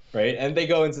them, right? And they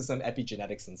go into some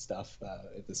epigenetics and stuff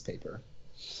in this paper.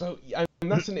 So I mean,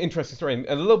 that's an interesting story and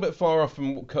a little bit far off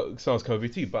from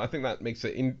SARS-CoV-2, but I think that makes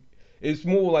it in. It's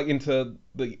more like into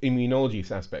the immunology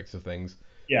aspects of things,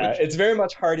 Yeah, which it's very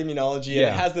much hard immunology, and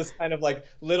it yeah, has this kind of like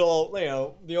little,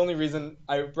 the only reason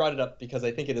I brought it up because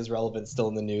I think it is relevant still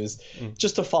in the news, mm,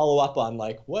 just to follow up on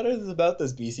like what is it about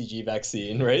this BCG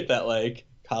vaccine, right? That like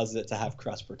causes it to have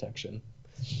cross protection.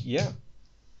 yeah.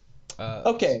 S-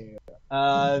 Okay,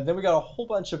 then we got a whole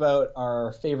bunch about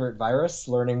our favorite virus,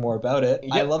 learning more about it.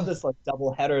 I yep. love this like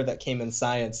double header that came in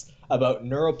Science about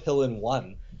Neuropilin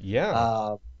 1. Yeah.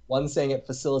 Uh, one saying it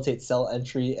facilitates cell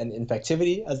entry and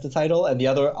infectivity as the title, and the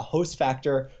other a host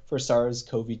factor for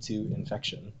SARS-CoV-2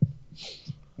 infection.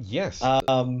 Yes.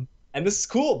 And this is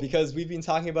cool because we've been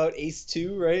talking about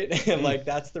ACE2, right? And Mm, like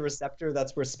that's the receptor,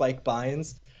 that's where spike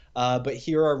binds. But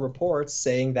here are reports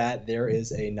saying that there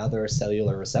is another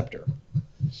cellular receptor.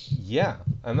 yeah.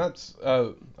 And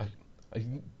I,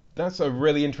 that's a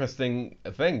really interesting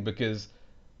thing because,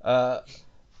 uh,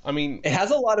 I mean, It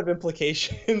has a lot of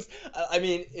implications. I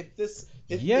mean, if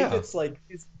yeah. it's like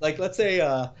let's say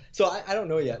so I don't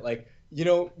know yet. Like,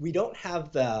 we don't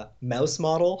have the mouse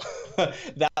model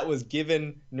that was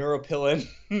given neuropilin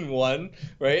 1,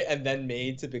 right? And then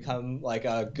made to become like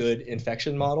a good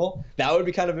infection model. That would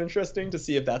be kind of interesting to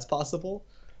see if that's possible.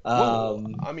 Well,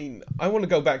 Um, I mean, I want to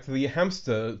go back to the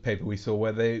hamster paper we saw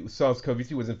where the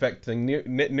SARS-CoV-2 was infecting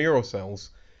neural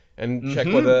cells and check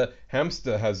mhm. whether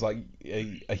hamster has like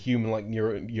a human like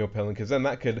neuropilin because then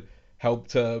that could help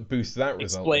to boost that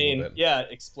result a little bit.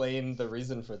 Explain the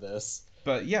reason for this.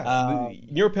 But yeah, Um, the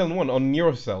Neuropilin one on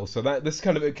neurocells, so that this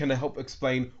kind of it can help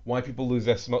explain why people lose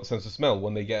their sense of smell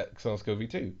when they get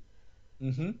SARS-CoV-2.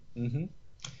 mhm, mhm.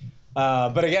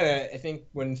 But again, I think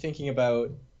when thinking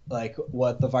about like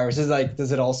what the virus is like,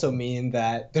 does it also mean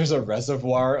that there's a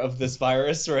reservoir of this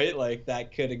virus, right? Like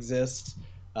that could exist.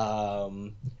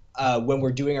 Um, when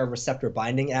we're doing our receptor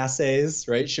binding assays,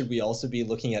 right? Should we also be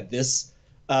looking at this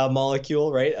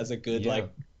molecule, right, as a good Yeah, like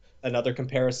another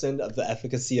comparison of the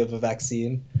efficacy of a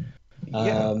vaccine?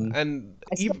 yeah, Um, and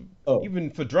I still, oh,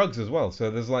 even for drugs as well.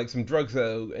 So there's like some drugs that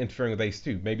are interfering with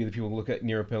ACE2. Maybe the people look at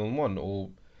Neuropilin one, or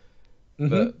but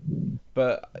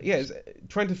mm-hmm. yeah, it's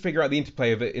trying to figure out the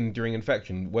interplay of it in during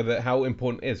infection, whether how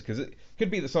important it is, because it could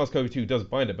be that SARS-CoV-2 does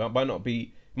bind it, but it might not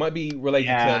be. Might be related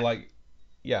to Yeah, like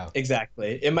yeah,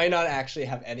 exactly. It might not actually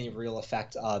have any real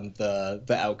effect on the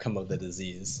outcome of the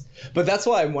disease. But that's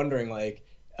why I'm wondering, like,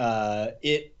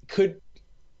 it could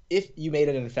if you made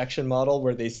an infection model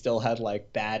where they still had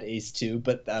like bad ACE2,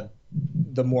 but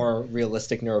the more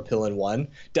realistic neuropilin 1,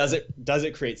 does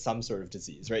it create some sort of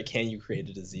disease, right? Can you create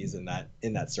a disease in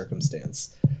that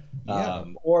circumstance? yeah.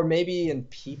 Or maybe in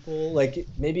people, like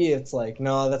maybe it's like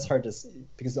no, that's hard to see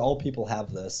because all people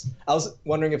have this. I was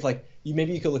wondering if like you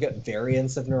could look at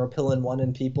variants of neuropilin 1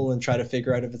 in people and try to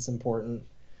figure out if it's important.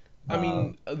 I Uh,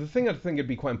 mean, the thing I think would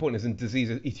be quite important is in disease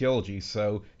etiology.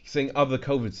 So seeing other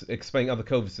COVID, explaining other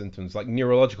COVID symptoms, like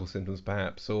neurological symptoms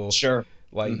perhaps, or sure.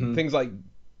 like Mm-hmm. things like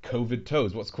COVID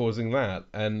toes, what's causing that,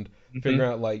 and Mm-hmm. figuring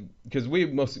out like because we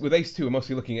mostly with ACE2 we're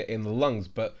mostly looking at in the lungs,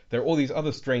 but there are all these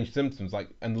other strange symptoms like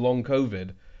and long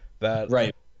COVID that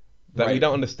Right. we Right.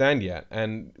 don't understand yet,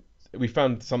 and we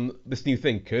found some this new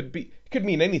thing could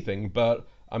mean anything, but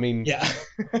I mean, Yeah.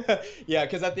 Yeah,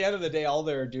 because at the end of the day, all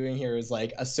they're doing here is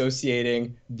like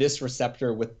associating this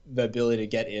receptor with the ability to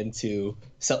get into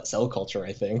cell culture,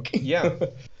 I think. yeah.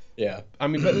 Yeah. I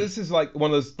mean, but this is like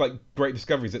one of those like great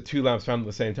discoveries that two labs found at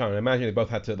the same time. I imagine they both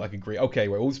had to like agree. Okay,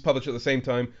 we're all just published at the same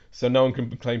time, so no one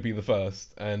can claim to be the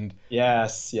first. And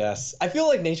Yes, yes. I feel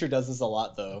like nature does this a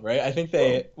lot though, right? I think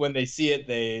well, when they see it,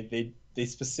 they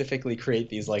specifically create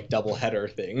these like double header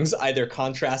things, either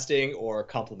contrasting or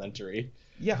complementary.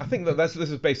 yeah, I think that this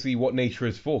is basically what nature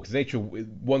is for, because nature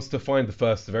wants to find the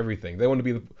first of everything. They want to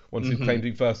be the ones who claim Hmm.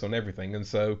 to be first on everything, and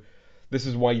so this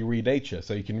is why you read nature,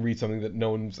 so you can read something that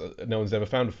no one's ever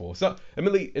found before. So,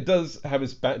 admittedly, it does have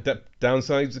its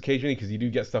downsides occasionally, because you do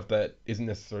get stuff that isn't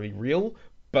necessarily real,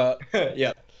 but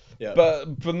Yeah. Yeah.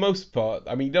 for the most part,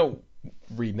 I mean, you don't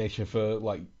read nature for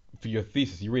your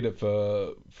thesis. You read it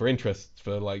for interest,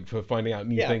 for finding out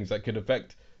new Yeah. things that could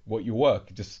affect what your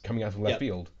work, just coming out of left Yeah.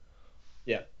 field.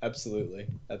 Yeah. Absolutely.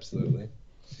 Absolutely.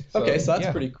 Okay, So so that's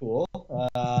yeah, pretty cool.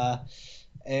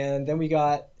 And then we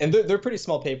got, and they're pretty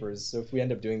small papers, so if we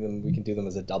end up doing them, we can do them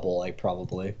as a double, like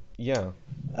probably. yeah.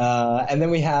 And then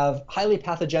we have highly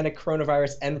pathogenic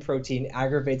coronavirus N protein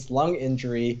aggravates lung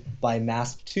injury by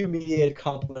MASP2 mediated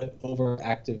complement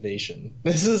overactivation.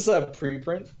 This is a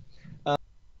preprint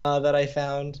that I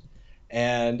found.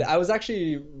 And I was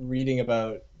actually reading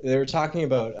about, they were talking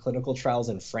about clinical trials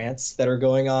in France that are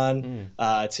going on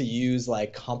Mm. to use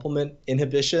like complement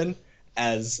inhibition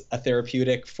as a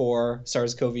therapeutic for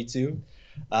SARS-CoV-2.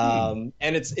 Hmm.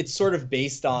 And it's sort of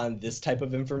based on this type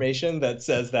of information that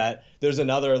says that there's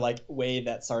another like way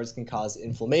that SARS can cause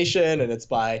inflammation, and it's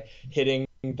by hitting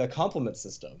the complement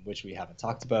system, which we haven't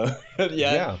talked about yet.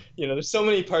 Yeah. You know, there's so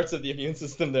many parts of the immune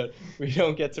system that we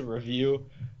don't get to review.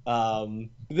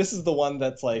 This is the one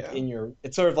that's like Yeah. in your,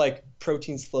 it's sort of like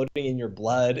proteins floating in your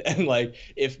blood. And like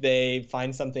if they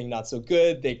find something not so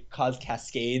good, they cause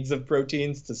cascades of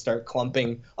proteins to start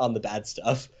clumping on the bad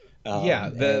stuff,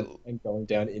 Yeah. and going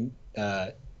down in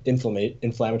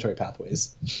inflammatory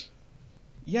pathways.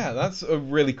 Yeah, that's a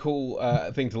really cool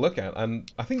thing to look at,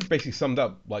 and I think basically summed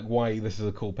up like why this is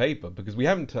a cool paper, because we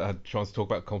haven't had a chance to talk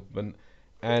about complement,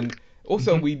 and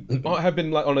also we have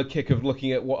been like on a kick of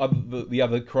looking at what the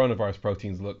other coronavirus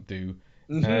proteins do,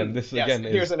 and this Yes, again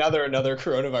here's is another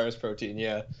coronavirus protein.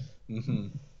 Yeah. Hmm.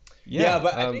 Yeah, yeah,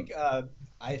 but I think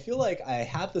I feel like I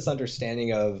have this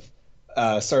understanding of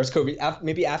SARS-CoV.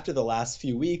 Maybe after the last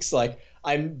few weeks, like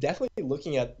I'm definitely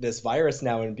looking at this virus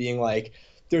now and being like,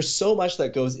 there's so much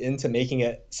that goes into making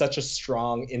it such a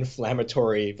strong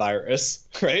inflammatory virus,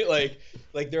 right?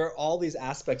 Like there are all these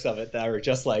aspects of it that are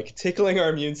just like tickling our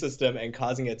immune system and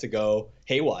causing it to go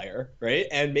haywire, right?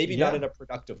 And maybe not yeah. in a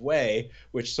productive way,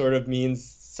 which sort of means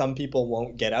some people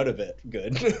won't get out of it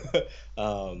good.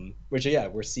 Which yeah,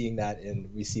 we see that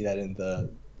in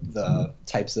the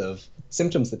types of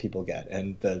symptoms that people get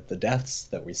and the deaths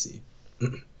that we see.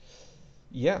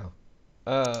 Yeah.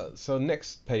 So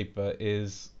next paper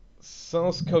is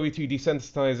SARS-CoV-2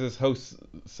 desensitizes host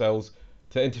cells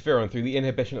to interferon through the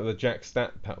inhibition of the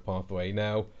JAK-STAT pathway.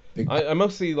 Now, Big. I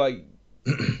mostly like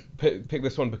pick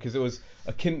this one because it was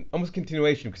almost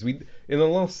continuation, because we in the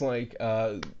last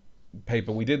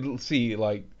paper we did see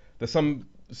like there's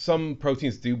some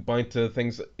proteins do bind to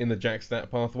things in the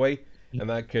JAK-STAT pathway, and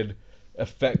that could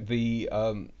affect the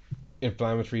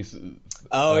inflammatory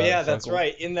Oh yeah, that's cycle.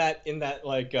 right. In that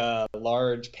like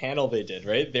large panel they did,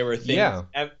 right? There were things Yeah.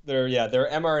 there are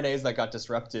mRNAs that got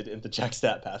disrupted in the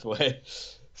JAK-STAT pathway.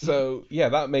 So yeah,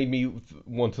 that made me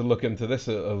want to look into this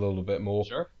a little bit more,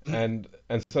 Sure. and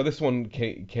so this one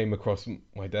came across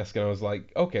my desk, and I was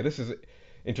like, okay, this is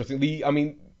interesting. The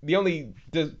only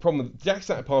problem with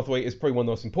JAK-STAT pathway is probably one of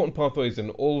the most important pathways in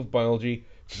all of biology,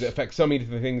 because it affects so many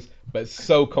different things, but it's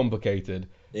so complicated,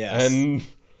 Yes. and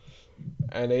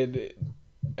and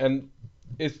and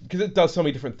it's because it does so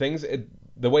many different things.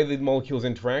 The way the molecules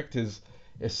interact is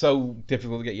so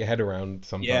difficult to get your head around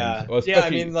sometimes, Yeah. or Yeah, I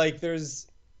mean especially like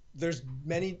there's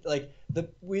many like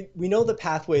we know the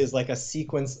pathway is like a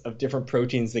sequence of different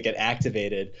proteins that get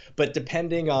activated, but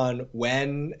depending on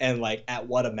when and like at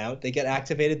what amount they get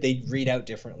activated, they read out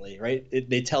differently, right?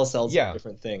 They tell cells yeah.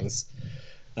 different things.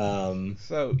 Um,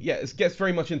 So yeah, it gets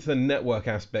very much into the network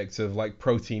aspects of like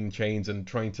protein chains and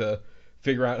trying to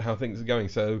figure out how things are going.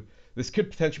 So this could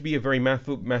potentially be a very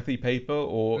mathy paper,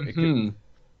 or it could. mhm.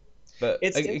 But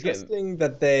It's again, interesting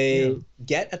that yeah, they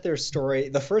get at their story.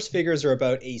 The first figures are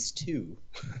about ACE2,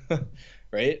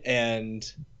 right?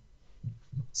 And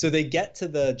so they get to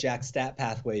the JAK-STAT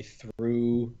pathway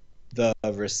through the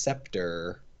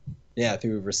receptor. Yeah,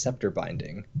 through receptor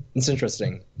binding. It's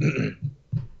interesting.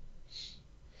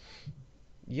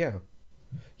 yeah,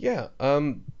 Yeah.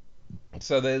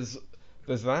 So there's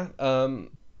that.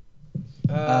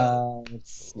 Uh,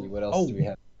 Let's see, what else do oh, we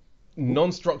have? Ooh.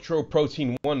 non-structural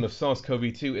protein 1 of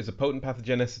SARS-CoV-2 is a potent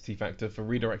pathogenicity factor for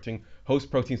redirecting host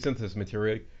protein synthesis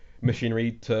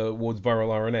machinery towards viral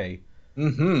RNA.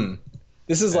 Mm-hmm.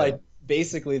 This is like And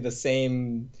basically the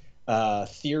same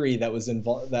theory that was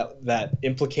involved that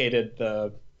implicated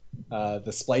the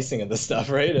splicing of the stuff,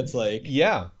 right? It's like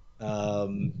yeah,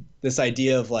 this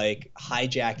idea of like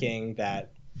hijacking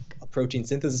that protein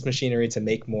synthesis machinery to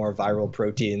make more viral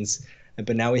proteins,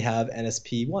 but now we have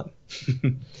NSP1.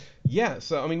 yeah.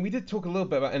 So I mean, we did talk a little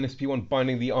bit about NSP1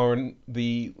 binding the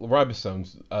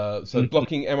ribosomes, so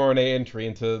blocking mRNA entry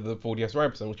into the 4DS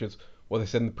ribosome, which is what they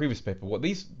said in the previous paper. What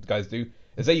these guys do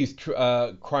is they use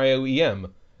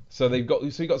cryo-EM. So you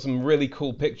got some really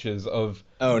cool pictures Oh,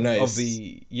 of nice.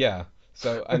 the yeah.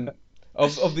 So and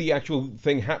of the actual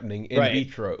thing happening in Right.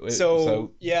 vitro. So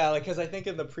So yeah, like because I think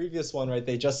in the previous one, right,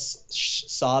 they just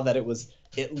saw that it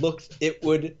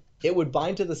would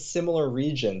bind to the similar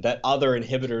region that other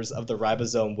inhibitors of the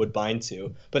ribosome would bind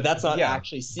to, but that's not yeah.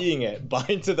 actually seeing it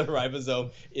bind to the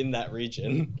ribosome in that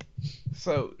region.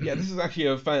 So yeah, this is actually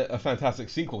a fantastic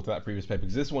sequel to that previous paper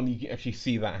because this one you can actually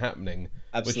see that happening, which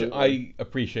Absolutely. I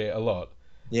appreciate a lot.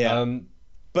 Yeah. Um,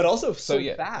 But also so so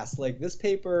yeah, fast. Like this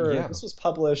paper, yeah, this was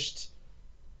published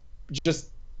just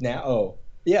now. Oh,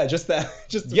 yeah, just that,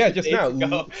 just a yeah. few Just days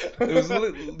now, ago. it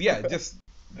was yeah, just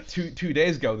two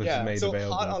days ago. This was Yeah, made so hot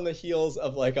available. on the heels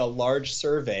of like a large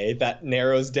survey that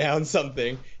narrows down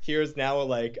something, here's now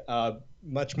like a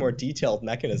much more detailed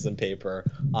mechanism paper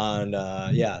on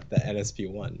yeah, the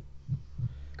NSP1.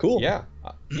 Cool. Yeah,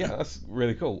 yeah, that's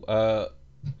really cool.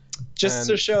 Just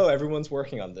to And show everyone's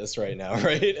working on this right now,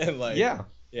 right? And like, yeah,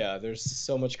 yeah, there's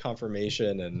so much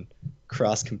confirmation and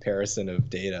cross comparison of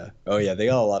data. Oh yeah, they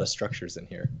got a lot of structures in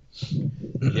here.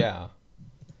 yeah.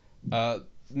 Uh,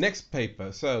 Next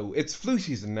paper. So it's flu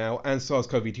season now and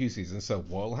SARS-CoV-2 season. So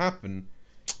what'll happen?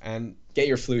 And Get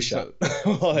your flu shot.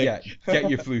 so Like yeah, get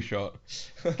your flu shot.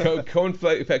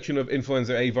 Co-infection of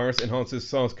influenza A virus enhances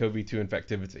SARS-CoV-2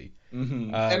 infectivity.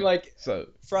 And like So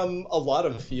from a lot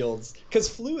of fields, because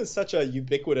flu is such a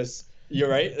ubiquitous. You're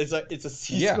right. It's a yeah,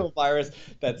 seasonal virus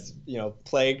that's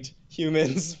plagued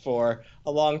humans for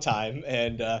a long time,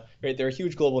 and right, there are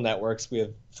huge global networks. We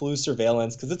have flu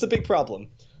surveillance because it's a big problem.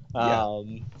 yeah,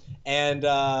 Um,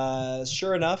 and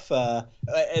sure enough,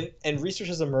 and research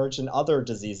has emerged in other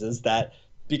diseases that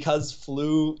because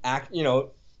flu act,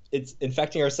 it's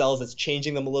infecting our cells, it's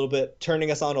changing them a little bit, turning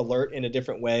us on alert in a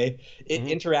different way. It hmm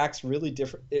interacts really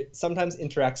different. It sometimes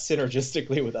interacts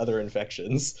synergistically with other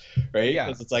infections, right? yeah.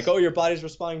 Because it's like, oh, your body's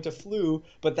responding to flu,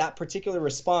 but that particular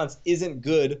response isn't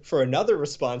good for another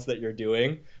response that you're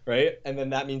doing, right? And then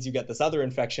that means you get this other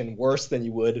infection worse than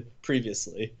you would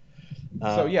previously.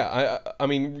 So Uh, yeah, I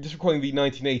mean, just recalling the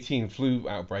 1918 flu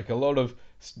outbreak, a lot of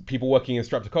people working in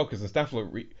Streptococcus and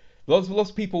lots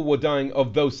of people were dying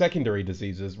of those secondary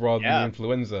diseases rather than the yeah.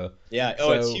 influenza. Yeah.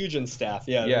 Oh, it's So huge in staph.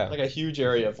 Yeah, there's yeah. like a huge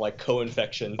area of like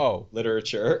co-infection Oh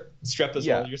literature. Strep as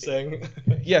well, yeah, you're saying?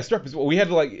 yeah. Strep as well. We had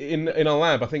like in our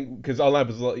lab, I think, because our lab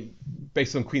was like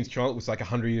based on Queen's Charlotte, was like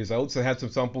 100 years old, so they had some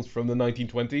samples from the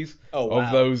 1920s Oh, of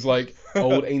wow. those like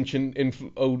old ancient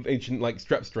like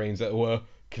strep strains that were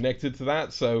connected to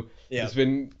that. So Yeah. it's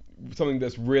been something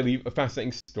that's really a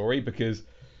fascinating story because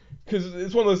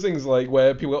it's one of those things like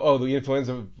where people go, oh, the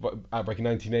influenza outbreak in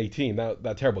 1918,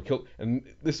 that terrible kill, and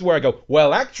this is where I go,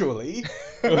 well, actually,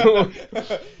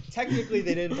 Technically,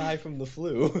 they didn't die from the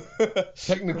flu.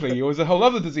 technically, it was a whole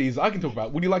other disease I can talk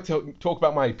about. Would you like to talk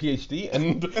about my PhD?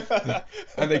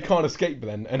 And they can't escape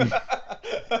then, and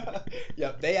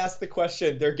Yeah, they asked the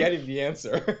question, they're getting the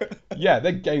answer. yeah,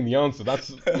 they're getting the answer.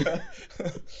 That's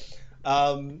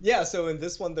Yeah, so in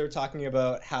this one, they're talking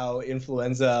about how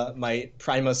influenza might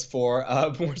prime us for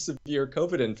a more severe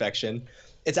COVID infection.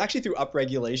 It's actually through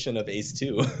upregulation of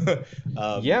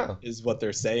ACE2, yeah, is what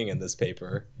they're saying in this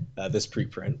paper, this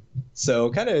preprint. So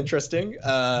kind of interesting.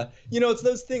 It's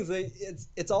those things.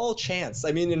 It's all chance.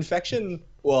 I mean, infection.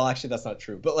 Well, actually, that's not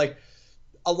true. But like,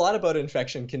 a lot about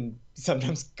infection can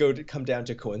sometimes come down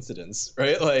to coincidence,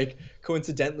 right? Like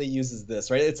coincidentally uses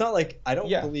this, right? It's not like I don't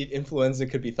yeah, believe influenza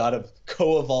could be thought of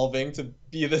co-evolving to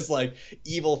be this like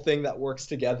evil thing that works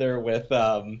together with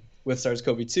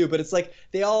SARS-CoV-2, but it's like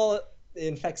they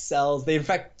infect cells. They're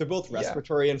both yeah,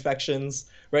 respiratory infections,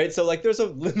 right? So like there's a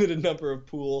limited number of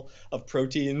pool of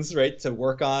proteins, right, to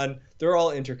work on. They're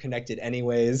all interconnected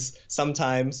anyways.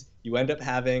 Sometimes you end up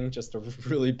having just a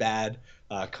really bad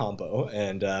combo,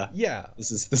 and yeah.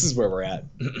 this is where we're at.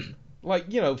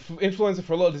 Like influenza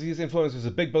for a lot of diseases, influenza is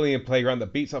a big bullying playground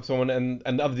that beats up someone, and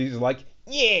other diseases like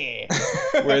yeah.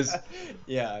 Whereas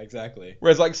Yeah, exactly.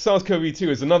 Whereas like SARS-CoV-2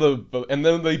 is another, and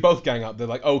then they both gang up. They're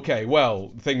like, okay,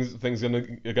 well, things are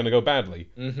gonna go badly.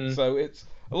 Hmm. So it's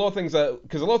a lot of things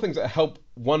because a lot of things that help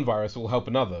one virus will help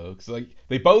another. Because like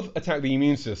they both attack the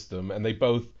immune system, and they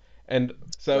both, and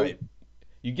so Right.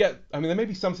 you get. I mean, there may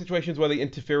be some situations where they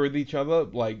interfere with each other,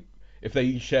 like if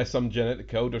they share some genetic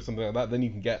code or something like that. Then you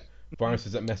can get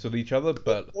viruses that mess with each other.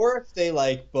 But Or if they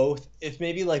like both, if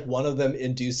maybe like one of them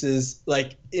induces,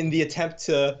 like in the attempt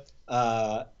to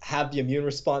have the immune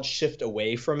response shift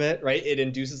away from it, right? It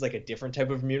induces like a different type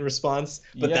of immune response,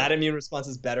 but yeah, that immune response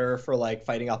is better for like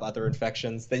fighting off other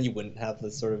infections, then you wouldn't have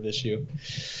this sort of issue.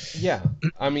 yeah.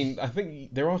 I mean, I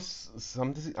think there are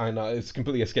some. I know it's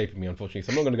completely escaping me, unfortunately. So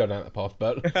I'm not going to go down that path.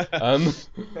 But um,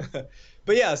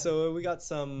 But yeah, so we got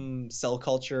some cell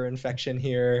culture infection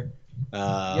here,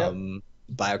 yep.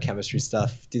 biochemistry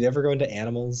stuff. Do they ever go into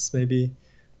animals? Maybe.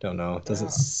 Don't know. It doesn't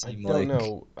I seem don't like.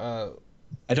 know.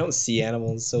 I don't see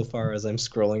animals so far as I'm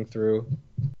scrolling through.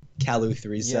 Calu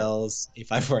 3 Yeah, cells,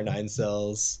 A549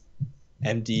 cells,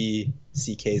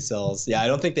 MDCK cells. Yeah, I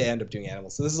don't think they end up doing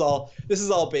animals. So this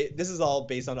is all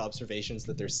based on observations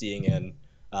that they're seeing in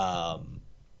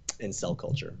cell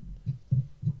culture.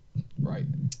 right.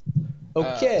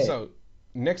 Okay. So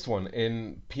next one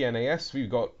in PNAS, we've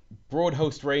got broad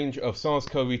host range of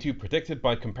SARS-CoV-2 predicted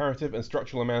by comparative and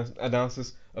structural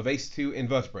analysis of ACE2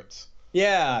 invertebrates.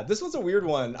 Yeah, this was a weird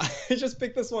one. I just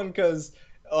picked this one because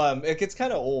it gets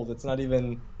kind of old. It's not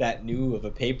even that new of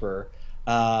a paper.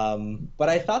 But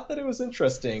I thought that it was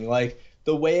interesting, like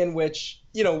the way in which,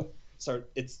 sorry,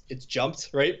 it's jumped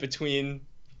right between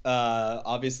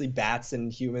obviously bats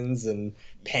and humans and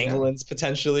Yeah, pangolins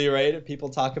potentially, right? People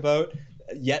talk about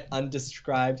yet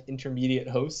undescribed intermediate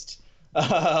host.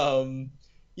 Um,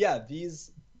 yeah,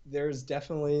 these there's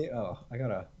definitely. Oh, I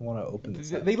want to open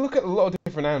this up. they look at a lot of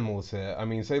different animals here. I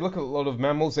mean, so they look at a lot of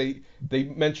mammals. They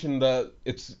mention that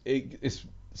it's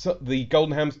so the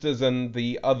golden hamsters and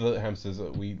the other hamsters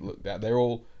that we looked at. They're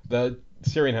all the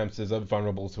Syrian hamsters are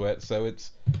vulnerable to it. So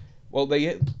it's well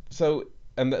they so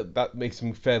and that makes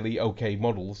them fairly okay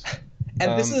models.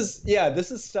 And this Um, is, yeah,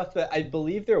 this is stuff that I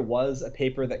believe there was a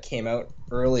paper that came out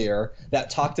earlier that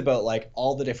talked about like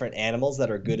all the different animals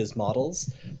that are good as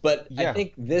models. But I yeah,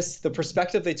 think the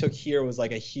perspective they took here was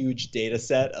like a huge data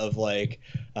set of like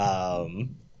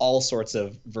all sorts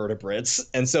of vertebrates.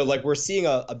 And so like we're seeing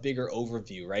a bigger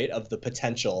overview, right, of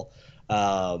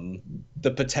um,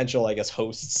 the potential, I guess,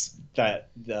 hosts that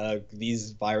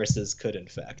these viruses could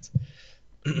infect.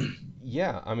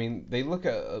 yeah. I mean, they look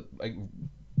at like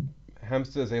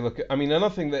hamsters. They look at. I mean,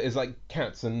 another thing that is like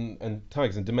cats and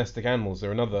tigers and domestic animals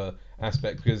are another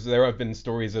aspect because there have been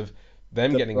stories of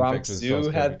them The getting Bronx infected with Zoo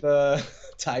SARS-CoV. had the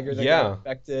tiger that got Yeah,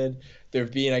 infected. There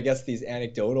have been, I guess, these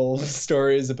anecdotal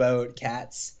stories about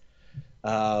cats.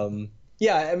 Um,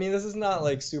 yeah, I mean, this is not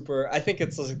like super. I think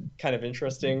it's a kind of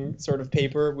interesting sort of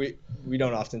paper. We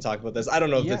don't often talk about this. I don't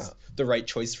know if yeah. it's the right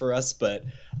choice for us, but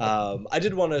I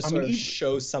did want to I sort mean, of even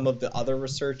show some of the other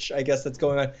research, I guess, that's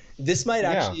going on. This might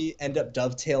yeah, actually end up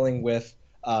dovetailing with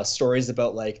stories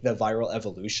about like the viral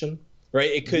evolution,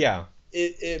 right? yeah,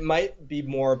 It might be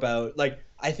more about like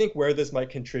I think where this might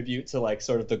contribute to like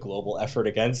sort of the global effort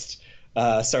against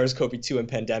SARS-CoV-2 and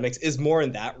pandemics is more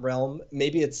in that realm.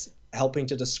 Maybe it's helping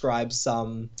to describe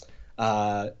some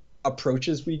uh,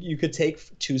 approaches you could take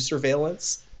to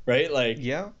surveillance, right? Like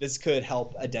yeah. this could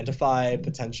help identify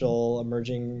potential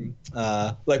emerging,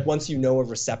 like once you know a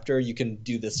receptor, you can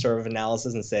do this sort of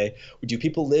analysis and say, do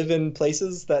people live in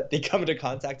places that they come into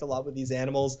contact a lot with these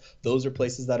animals? Those are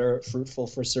places that are fruitful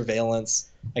for surveillance.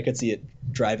 I could see it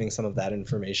driving some of that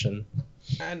information.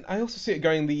 And I also see it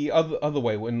going the other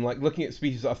way when like looking at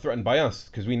species that are threatened by us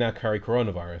because we now carry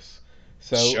coronavirus.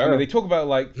 So I mean, they Sure. talk about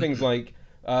like things like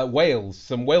whales.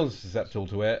 Some whales are susceptible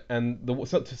to it, and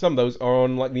some of those are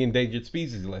on like the endangered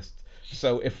species list.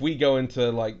 So if we go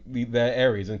into like their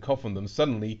areas and cough on them,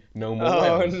 suddenly no more Oh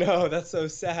whales. no, that's so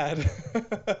sad.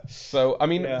 So I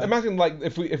mean, Yeah. imagine like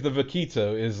if the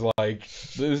vaquito is like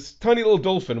this tiny little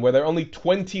dolphin where there are only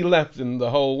 20 left in the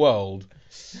whole world.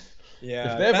 If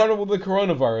Yeah. they're That vulnerable to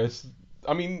coronavirus,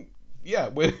 I mean, yeah,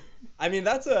 we're I mean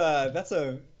that's a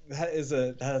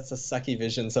sucky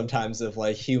vision sometimes of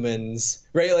like humans,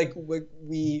 right? Like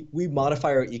we modify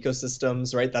our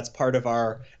ecosystems, right? That's part of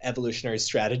our evolutionary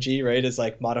strategy, right? Is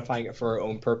like modifying it for our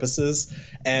own purposes.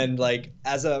 And like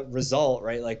as a result,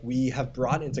 right, like we have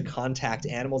brought into contact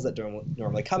animals that don't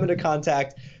normally come into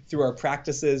contact through our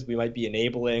practices. We might be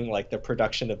enabling like the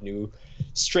production of new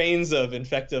strains of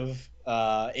infective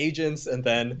agents and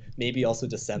then maybe also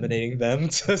disseminating them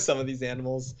to some of these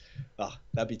animals. Oh,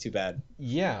 that'd be too bad.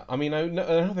 Yeah, I mean, I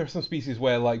know there are some species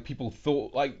where like people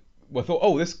thought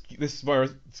oh, this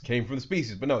virus came from the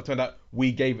species, but no, it turned out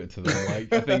we gave it to them.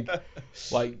 Like I think,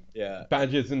 like Yeah.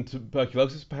 badgers and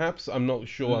tuberculosis, perhaps. I'm not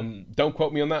sure. Don't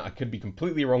quote me on that. I could be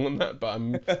completely wrong on that, but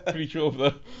I'm pretty sure of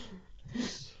the.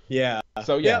 Yeah.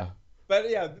 So Yeah. yeah, But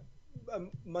yeah, a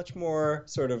much more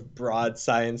sort of broad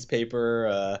science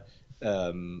paper.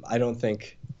 I don't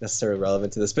think necessarily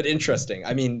relevant to this, but interesting.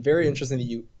 I mean, very interesting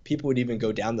that people would even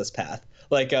go down this path.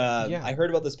 Like, yeah. I heard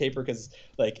about this paper because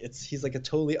like he's like a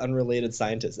totally unrelated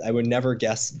scientist. I would never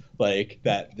guess like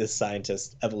that this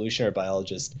scientist, evolutionary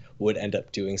biologist, would end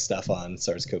up doing stuff on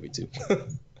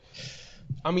SARS-CoV-2.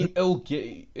 I mean,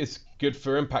 it's good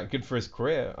for impact, good for his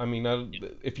career. I mean,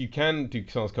 if you can do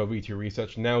SARS-CoV-2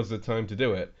 research, now's the time to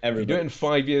do it. If you do it in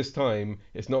 5 years' time,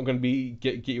 it's not going to be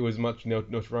get you as much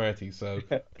notoriety. So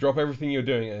drop everything you're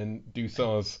doing and do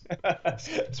SARS.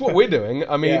 It's what we're doing.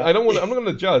 I mean, Yeah. I'm not going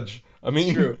to judge. I mean,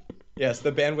 It's true. Yes,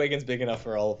 the bandwagon's big enough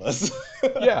for all of us.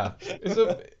 yeah,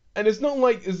 and it's not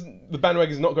like the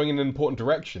bandwagon is not going in an important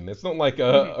direction. It's not like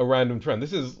a random trend.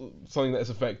 This is something that's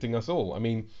affecting us all. I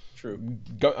mean, True.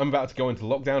 I'm about to go into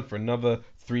lockdown for another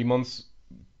 3 months.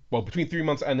 Well, between 3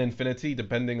 months and infinity,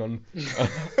 depending on.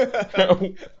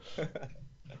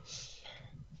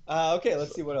 Okay,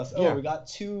 let's see what else. Oh, Yeah. we got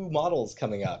 2 models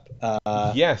coming up.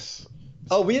 Yes.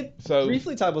 Oh, we had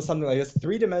briefly talked about something like this.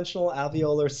 3-dimensional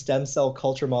alveolar stem cell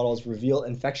culture models reveal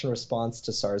infection response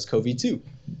to SARS-CoV-2.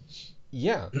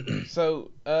 Yeah.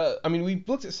 So, I mean, we've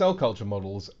looked at cell culture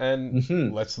models, and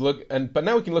but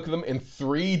now we can look at them in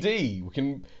 3D. We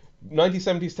can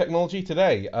 1970s technology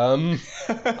today. Without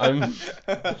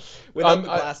the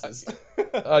glasses.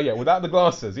 Yeah, without the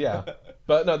glasses. Yeah.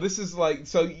 But no, this is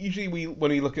like usually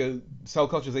when we look at cell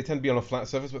cultures, they tend to be on a flat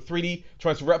surface, but 3D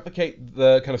tries to replicate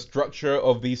the kind of structure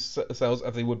of these cells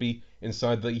as they would be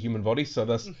inside the human body. So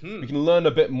we can learn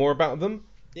a bit more about them.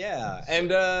 Yeah, and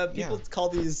people call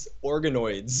these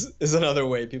organoids is another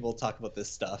way people talk about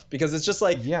this stuff because it's just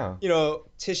like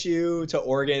tissue to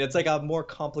organ. It's like a more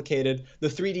complicated. The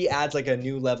 3D adds like a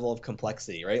new level of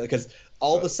complexity, right? Because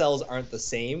all the cells aren't the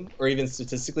same or even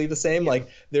statistically the same. Like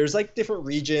there's like different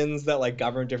regions that like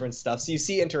govern different stuff. So you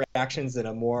see interactions in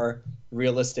a more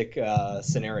realistic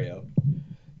scenario.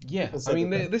 Yeah, I mean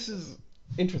this is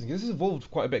interesting. This has evolved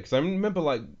quite a bit because I remember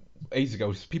like ages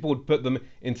ago, people would put them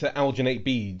into alginate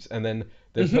beads and then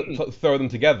they'd throw them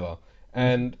together,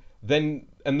 and then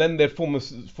they'd form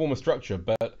a structure.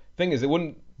 But thing is, it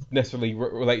wouldn't necessarily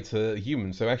relate to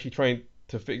humans. So actually trying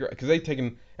to figure out because they've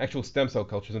taken actual stem cell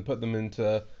cultures and put them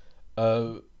into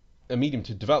a medium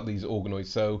to develop these organoids.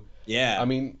 So I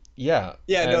mean, no,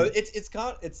 it's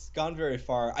gone very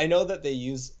far. I know that they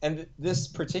use and this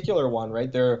particular one, right?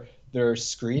 They're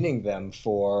screening them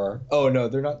for. Oh no,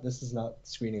 they're not. This is not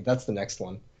screening. That's the next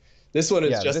one. This one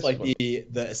is just like the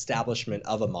establishment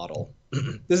of a model.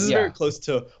 This is very close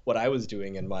to what I was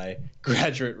doing in my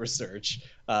graduate research.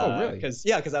 Oh really?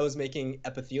 Because I was making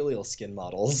epithelial skin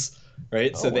models,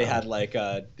 right? So they had like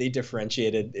they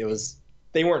differentiated.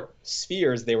 They weren't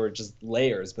spheres, they were just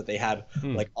layers, but they had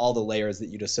like all the layers that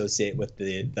you'd associate with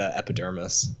the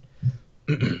epidermis.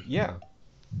 Yeah.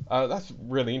 That's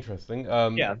really interesting.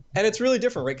 And it's really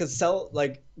different, right? Because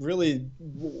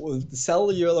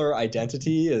cellular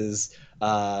identity is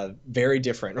very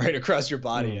different, right, across your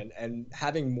body, and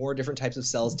having more different types of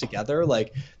cells together,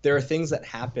 like there are things that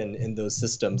happen in those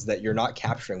systems that you're not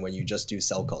capturing when you just do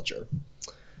cell culture.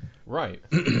 Right.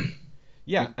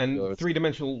 Yeah, and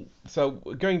 3-dimensional. So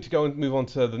we're going to move on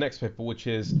to the next paper, which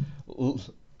is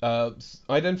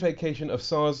identification of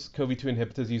SARS-CoV-2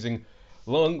 inhibitors using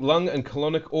lung and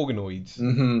colonic organoids.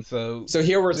 So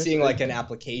here we're seeing like an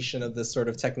application of this sort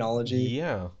of technology.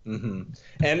 Yeah.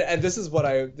 And this is what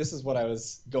I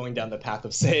was going down the path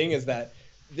of saying is that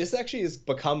this actually has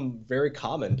become very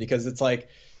common because it's like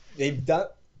they've done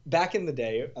back in the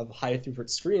day of high throughput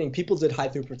screening, people did high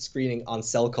throughput screening on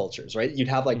cell cultures, right? You'd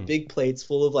have like big plates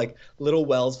full of like little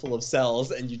wells full of cells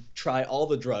and you'd try all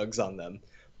the drugs on them.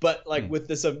 But like with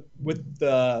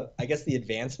the I guess the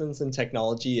advancements in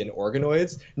technology and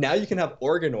organoids, now you can have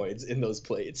organoids in those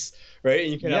plates, right?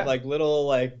 And you can have like little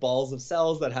like balls of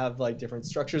cells that have like different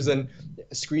structures, and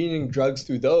screening drugs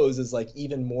through those is like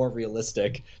even more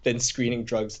realistic than screening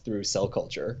drugs through cell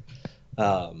culture.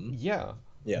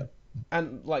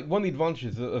 And like one of the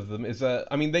advantages of them is that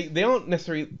I mean they aren't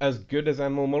necessarily as good as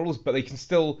animal models, but they can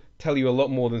still tell you a lot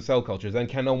more than cell cultures and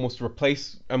can almost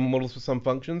replace animal models for some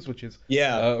functions, which is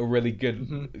Yeah. a really good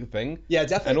thing. Yeah, And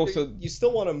definitely. also, You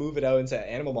still want to move it out into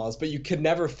animal models, but you could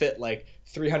never fit like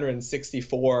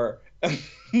 364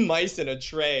 mice in a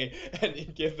tray and you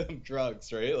give them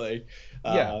drugs, right? Like,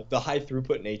 yeah, the high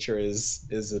throughput nature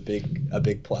is a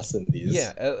big plus in these.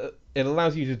 yeah, it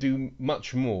allows you to do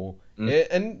much more. Mm.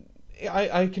 And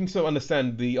I can sort of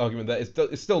understand the argument that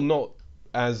it's still not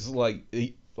as like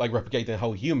replicating a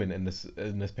whole human in this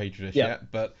petri dish Yeah,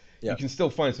 yet, but you yeah, can still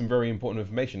find some very important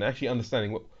information. Actually,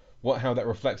 understanding what how that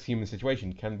reflects human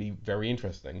situation can be very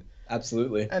interesting.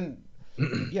 absolutely. And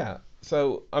yeah,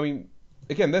 so I mean,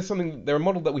 again, they're a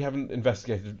model that we haven't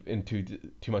investigated into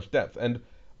too much depth, and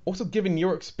also given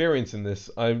your experience in this,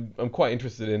 I'm quite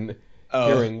interested in Oh,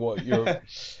 hearing what your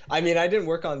I mean, I didn't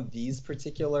work on these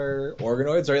particular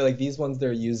organoids, right? Like these ones,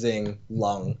 they're using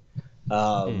lung.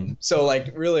 mm, So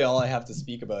like really all I have to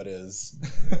speak about is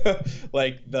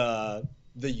like the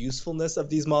usefulness of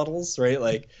these models, right?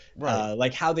 right.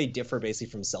 Like how they differ basically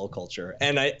from cell culture.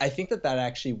 And I think that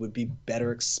actually would be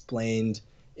better explained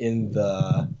in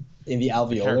the The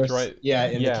character, alveolars, right? yeah,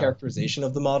 in the Yeah, characterization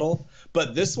of the model.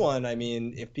 But this one, I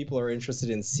mean, if people are interested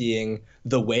in seeing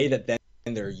the way that then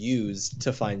they're used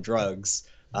to find drugs,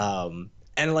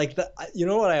 and like you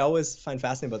know what I always find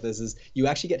fascinating about this is you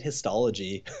actually get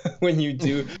histology when you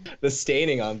do the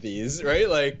staining on these, right?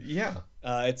 Like yeah,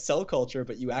 it's cell culture,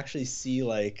 but you actually see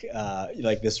like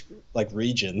this like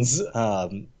regions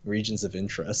of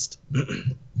interest.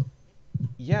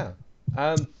 yeah.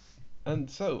 And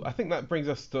so I think that brings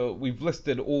us to we've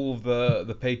listed all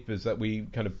the papers that we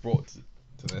kind of brought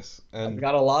to this, I've and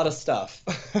got a lot of stuff,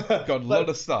 got a lot but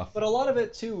of stuff. a lot of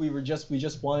it too. We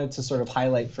just wanted to sort of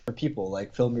highlight for people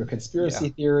like film your Yeah, conspiracy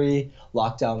theory,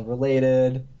 lockdown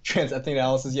related, transethnic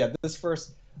analysis. Yeah, this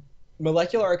first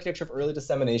molecular architecture of early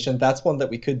dissemination. That's one that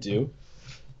we could do,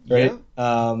 right?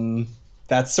 yeah.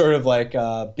 That's sort of like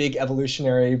big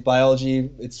evolutionary biology.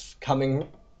 It's coming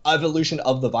evolution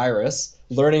of the virus,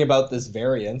 learning about this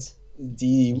variant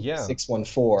Yeah,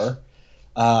 D614.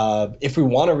 If we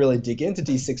want to really dig into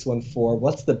D614,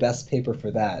 what's the best paper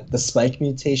for that? The spike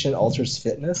mutation alters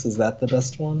fitness. Is that the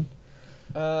best one?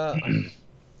 I,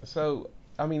 so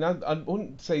I mean, I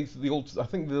wouldn't say the old. I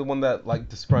think the one that like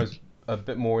describes a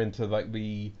bit more into like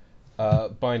the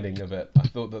binding of it. I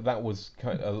thought that was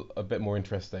kind of a bit more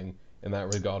interesting in that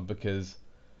regard because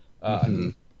Mm-hmm.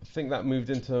 I think that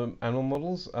moved into animal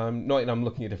models. No, wait, no, I'm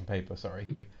looking at a different paper. Sorry.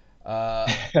 Uh,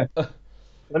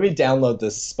 Let me download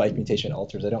this spike mutation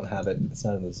alters. I don't have it. It's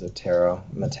not in the Zotero.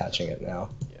 I'm attaching it now.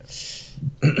 yeah.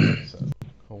 So,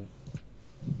 cool.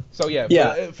 So yeah,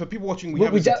 Yeah, for people watching, we we,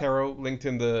 have a we de- Zotero linked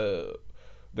in the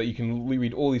that you can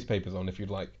read all these papers on if you'd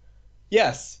like.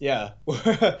 Yes, yeah.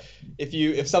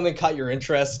 If something caught your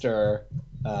interest or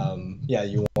yeah,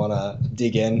 you want to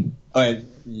dig in,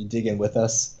 you dig in with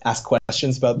us, ask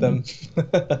questions about them.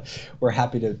 We're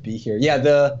happy to be here. Yeah,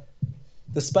 the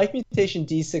spike mutation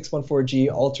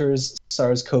D614G alters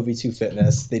SARS-CoV-2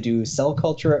 fitness. They do cell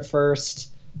culture at first,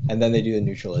 and then they do a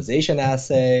neutralization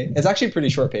assay. It's actually a pretty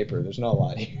short paper. There's not a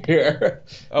lot here.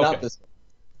 Not Okay. this one.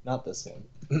 Not this one.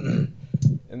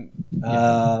 And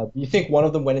yeah. You think one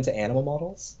of them went into animal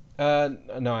models?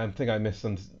 No, I think I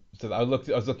misunderstood. I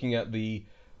was looking at the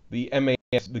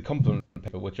MAS the complement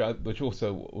paper, which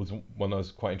also was one I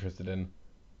was quite interested in.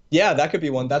 Yeah, that could be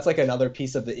one. That's like another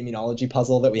piece of the immunology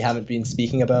puzzle that we haven't been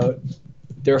speaking about.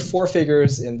 There are four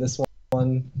figures in this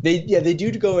one. They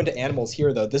do go into animals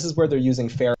here though. This is where they're using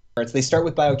ferrets. They start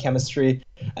with biochemistry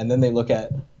and then they look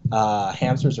at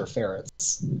hamsters or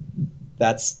ferrets.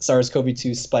 That's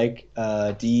SARS-CoV-2 spike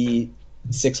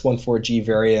D614G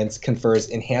variant confers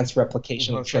enhanced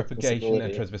replication and Enhanced replication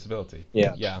and transmissibility. transmissibility.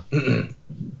 Yeah. Yeah.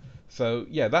 So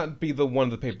yeah, that'd be the one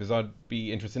of the papers I'd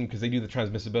be interested in because they do the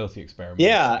transmissibility experiments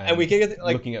Yeah, and we and can get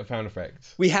like looking at found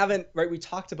effects. we haven't, right, we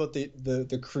talked about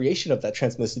the creation of that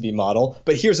transmissibility model,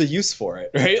 but here's a use for it,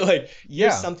 right? Like here's Yeah,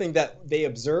 something that they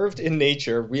observed in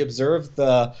nature. We observed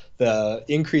the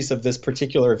increase of this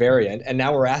particular variant, and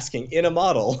now we're asking in a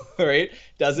model, right?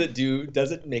 Does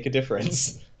it make a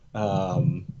difference?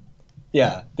 um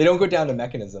yeah, they don't go down to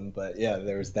mechanism, but yeah,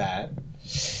 there's that.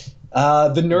 The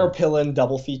mm, Neuropilin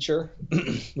double feature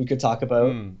we could talk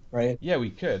about, mm. right? Yeah, we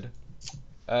could.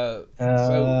 So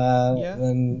yeah,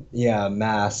 Then yeah,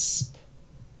 mass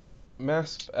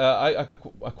MASP. I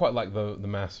quite like the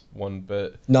MASP one,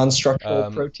 but non-structural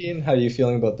um, protein. How are you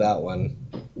feeling about that one?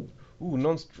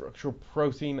 non-structural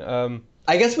protein.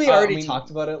 I guess we I already mean, talked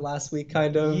about it last week,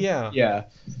 kind of. yeah, Yeah.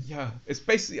 yeah. It's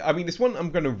basically, I mean, it's one I'm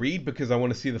going to read because I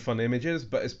want to see the fun images,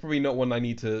 but it's probably not one I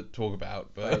need to talk about.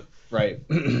 But Right.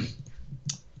 Right.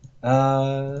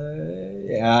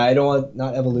 Yeah, I don't want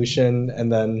not evolution,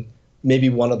 and then maybe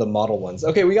one of the model ones.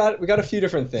 Okay, we got a few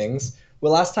different things.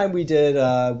 Well, last time we did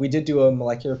do a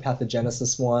molecular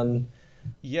pathogenesis one,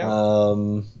 yeah,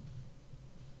 um,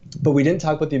 but we didn't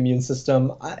talk about the immune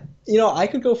system. I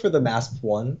could go for the MASP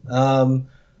one.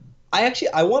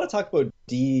 I want to talk about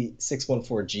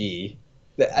D614G.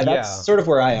 That's yeah. sort of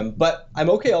where I am, but I'm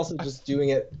okay also I, just doing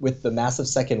it with the massive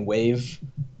second wave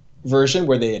version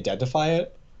where they identify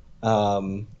it.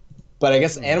 Um, but I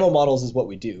guess hmm. animal models is what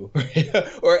we do, right?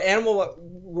 Or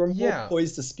we're more Yeah,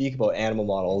 poised to speak about animal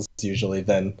models usually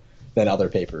than other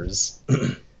papers.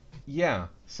 yeah.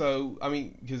 So I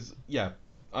mean, because yeah,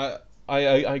 I I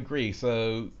agree.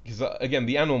 So because again,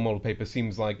 the animal model paper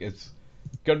seems like it's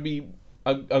going to be.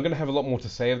 I'm going to have a lot more to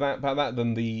say about that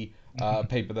than the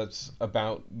paper that's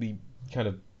about the kind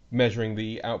of measuring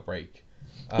the outbreak.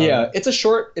 Yeah, Um, it's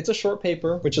a short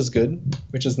paper, which is good,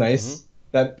 which is mhm. nice.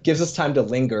 That gives us time to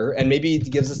linger, and maybe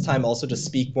it gives us time also to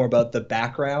speak more about the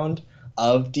background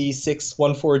of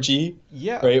D614G,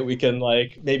 Yeah, right? We can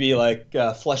maybe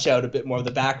flesh out a bit more of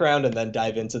the background and then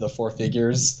dive into the four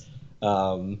figures.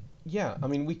 Um, yeah. I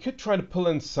mean, we could try to pull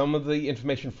in some of the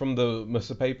information from the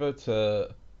Musa paper to.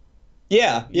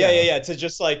 Yeah, yeah, yeah, Yeah, yeah. To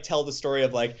just tell the story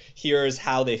of here's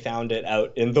how they found it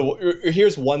out in the or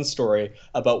here's one story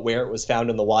about where it was found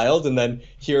in the wild, and then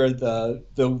here are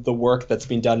the work that's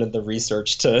been done in the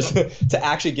research to to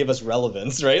actually give us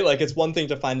relevance, right? Like it's one thing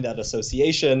to find that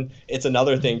association, it's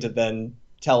another thing to then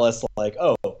tell us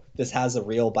oh, this has a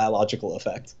real biological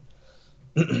effect.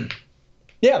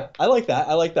 Yeah, I like that.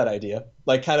 I like that idea.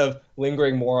 Like kind of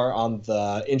lingering more on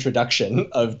the introduction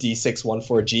of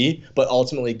D614G, but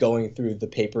ultimately going through the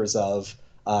papers of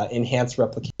enhanced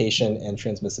replication and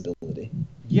transmissibility.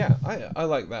 yeah. I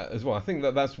like that as well. I think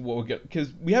that that's what we'll get because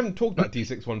we haven't talked about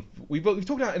D61. We've talked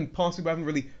about it in passing, but haven't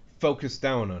really focused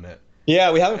down on it.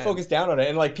 Yeah, we haven't And focused down on it.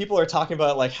 And people are talking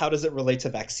about how does it relate to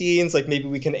vaccines? Like maybe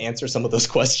we can answer some of those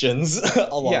questions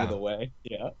along yeah, the way.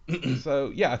 Yeah.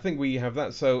 so yeah, I think we have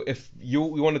that. So if you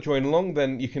want to join along,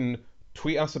 then you can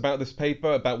tweet us about this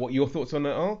paper, about what your thoughts on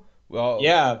it are. Well,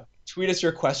 Yeah. Tweet us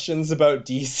your questions about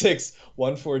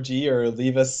D614G or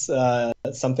leave us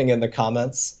something in the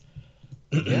comments.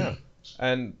 yeah,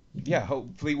 and yeah,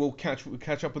 hopefully we'll catch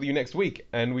up with you next week,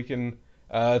 and we can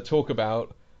talk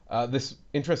about this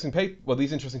interesting paper, well,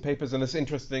 these interesting papers, and this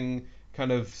interesting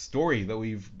kind of story that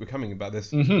we've becoming about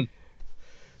Hmm.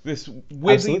 this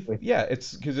weirdly, Absolutely. yeah,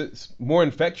 it's because it's more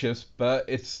infectious, but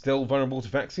it's still vulnerable to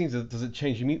vaccines. Does it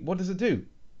change immune? What does it do?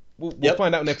 We'll Yep.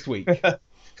 find out next week.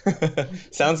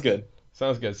 Sounds good.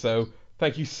 Sounds good. So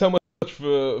thank you so much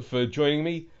for joining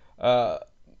me.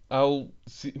 I'll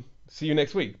see you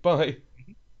next week. Bye.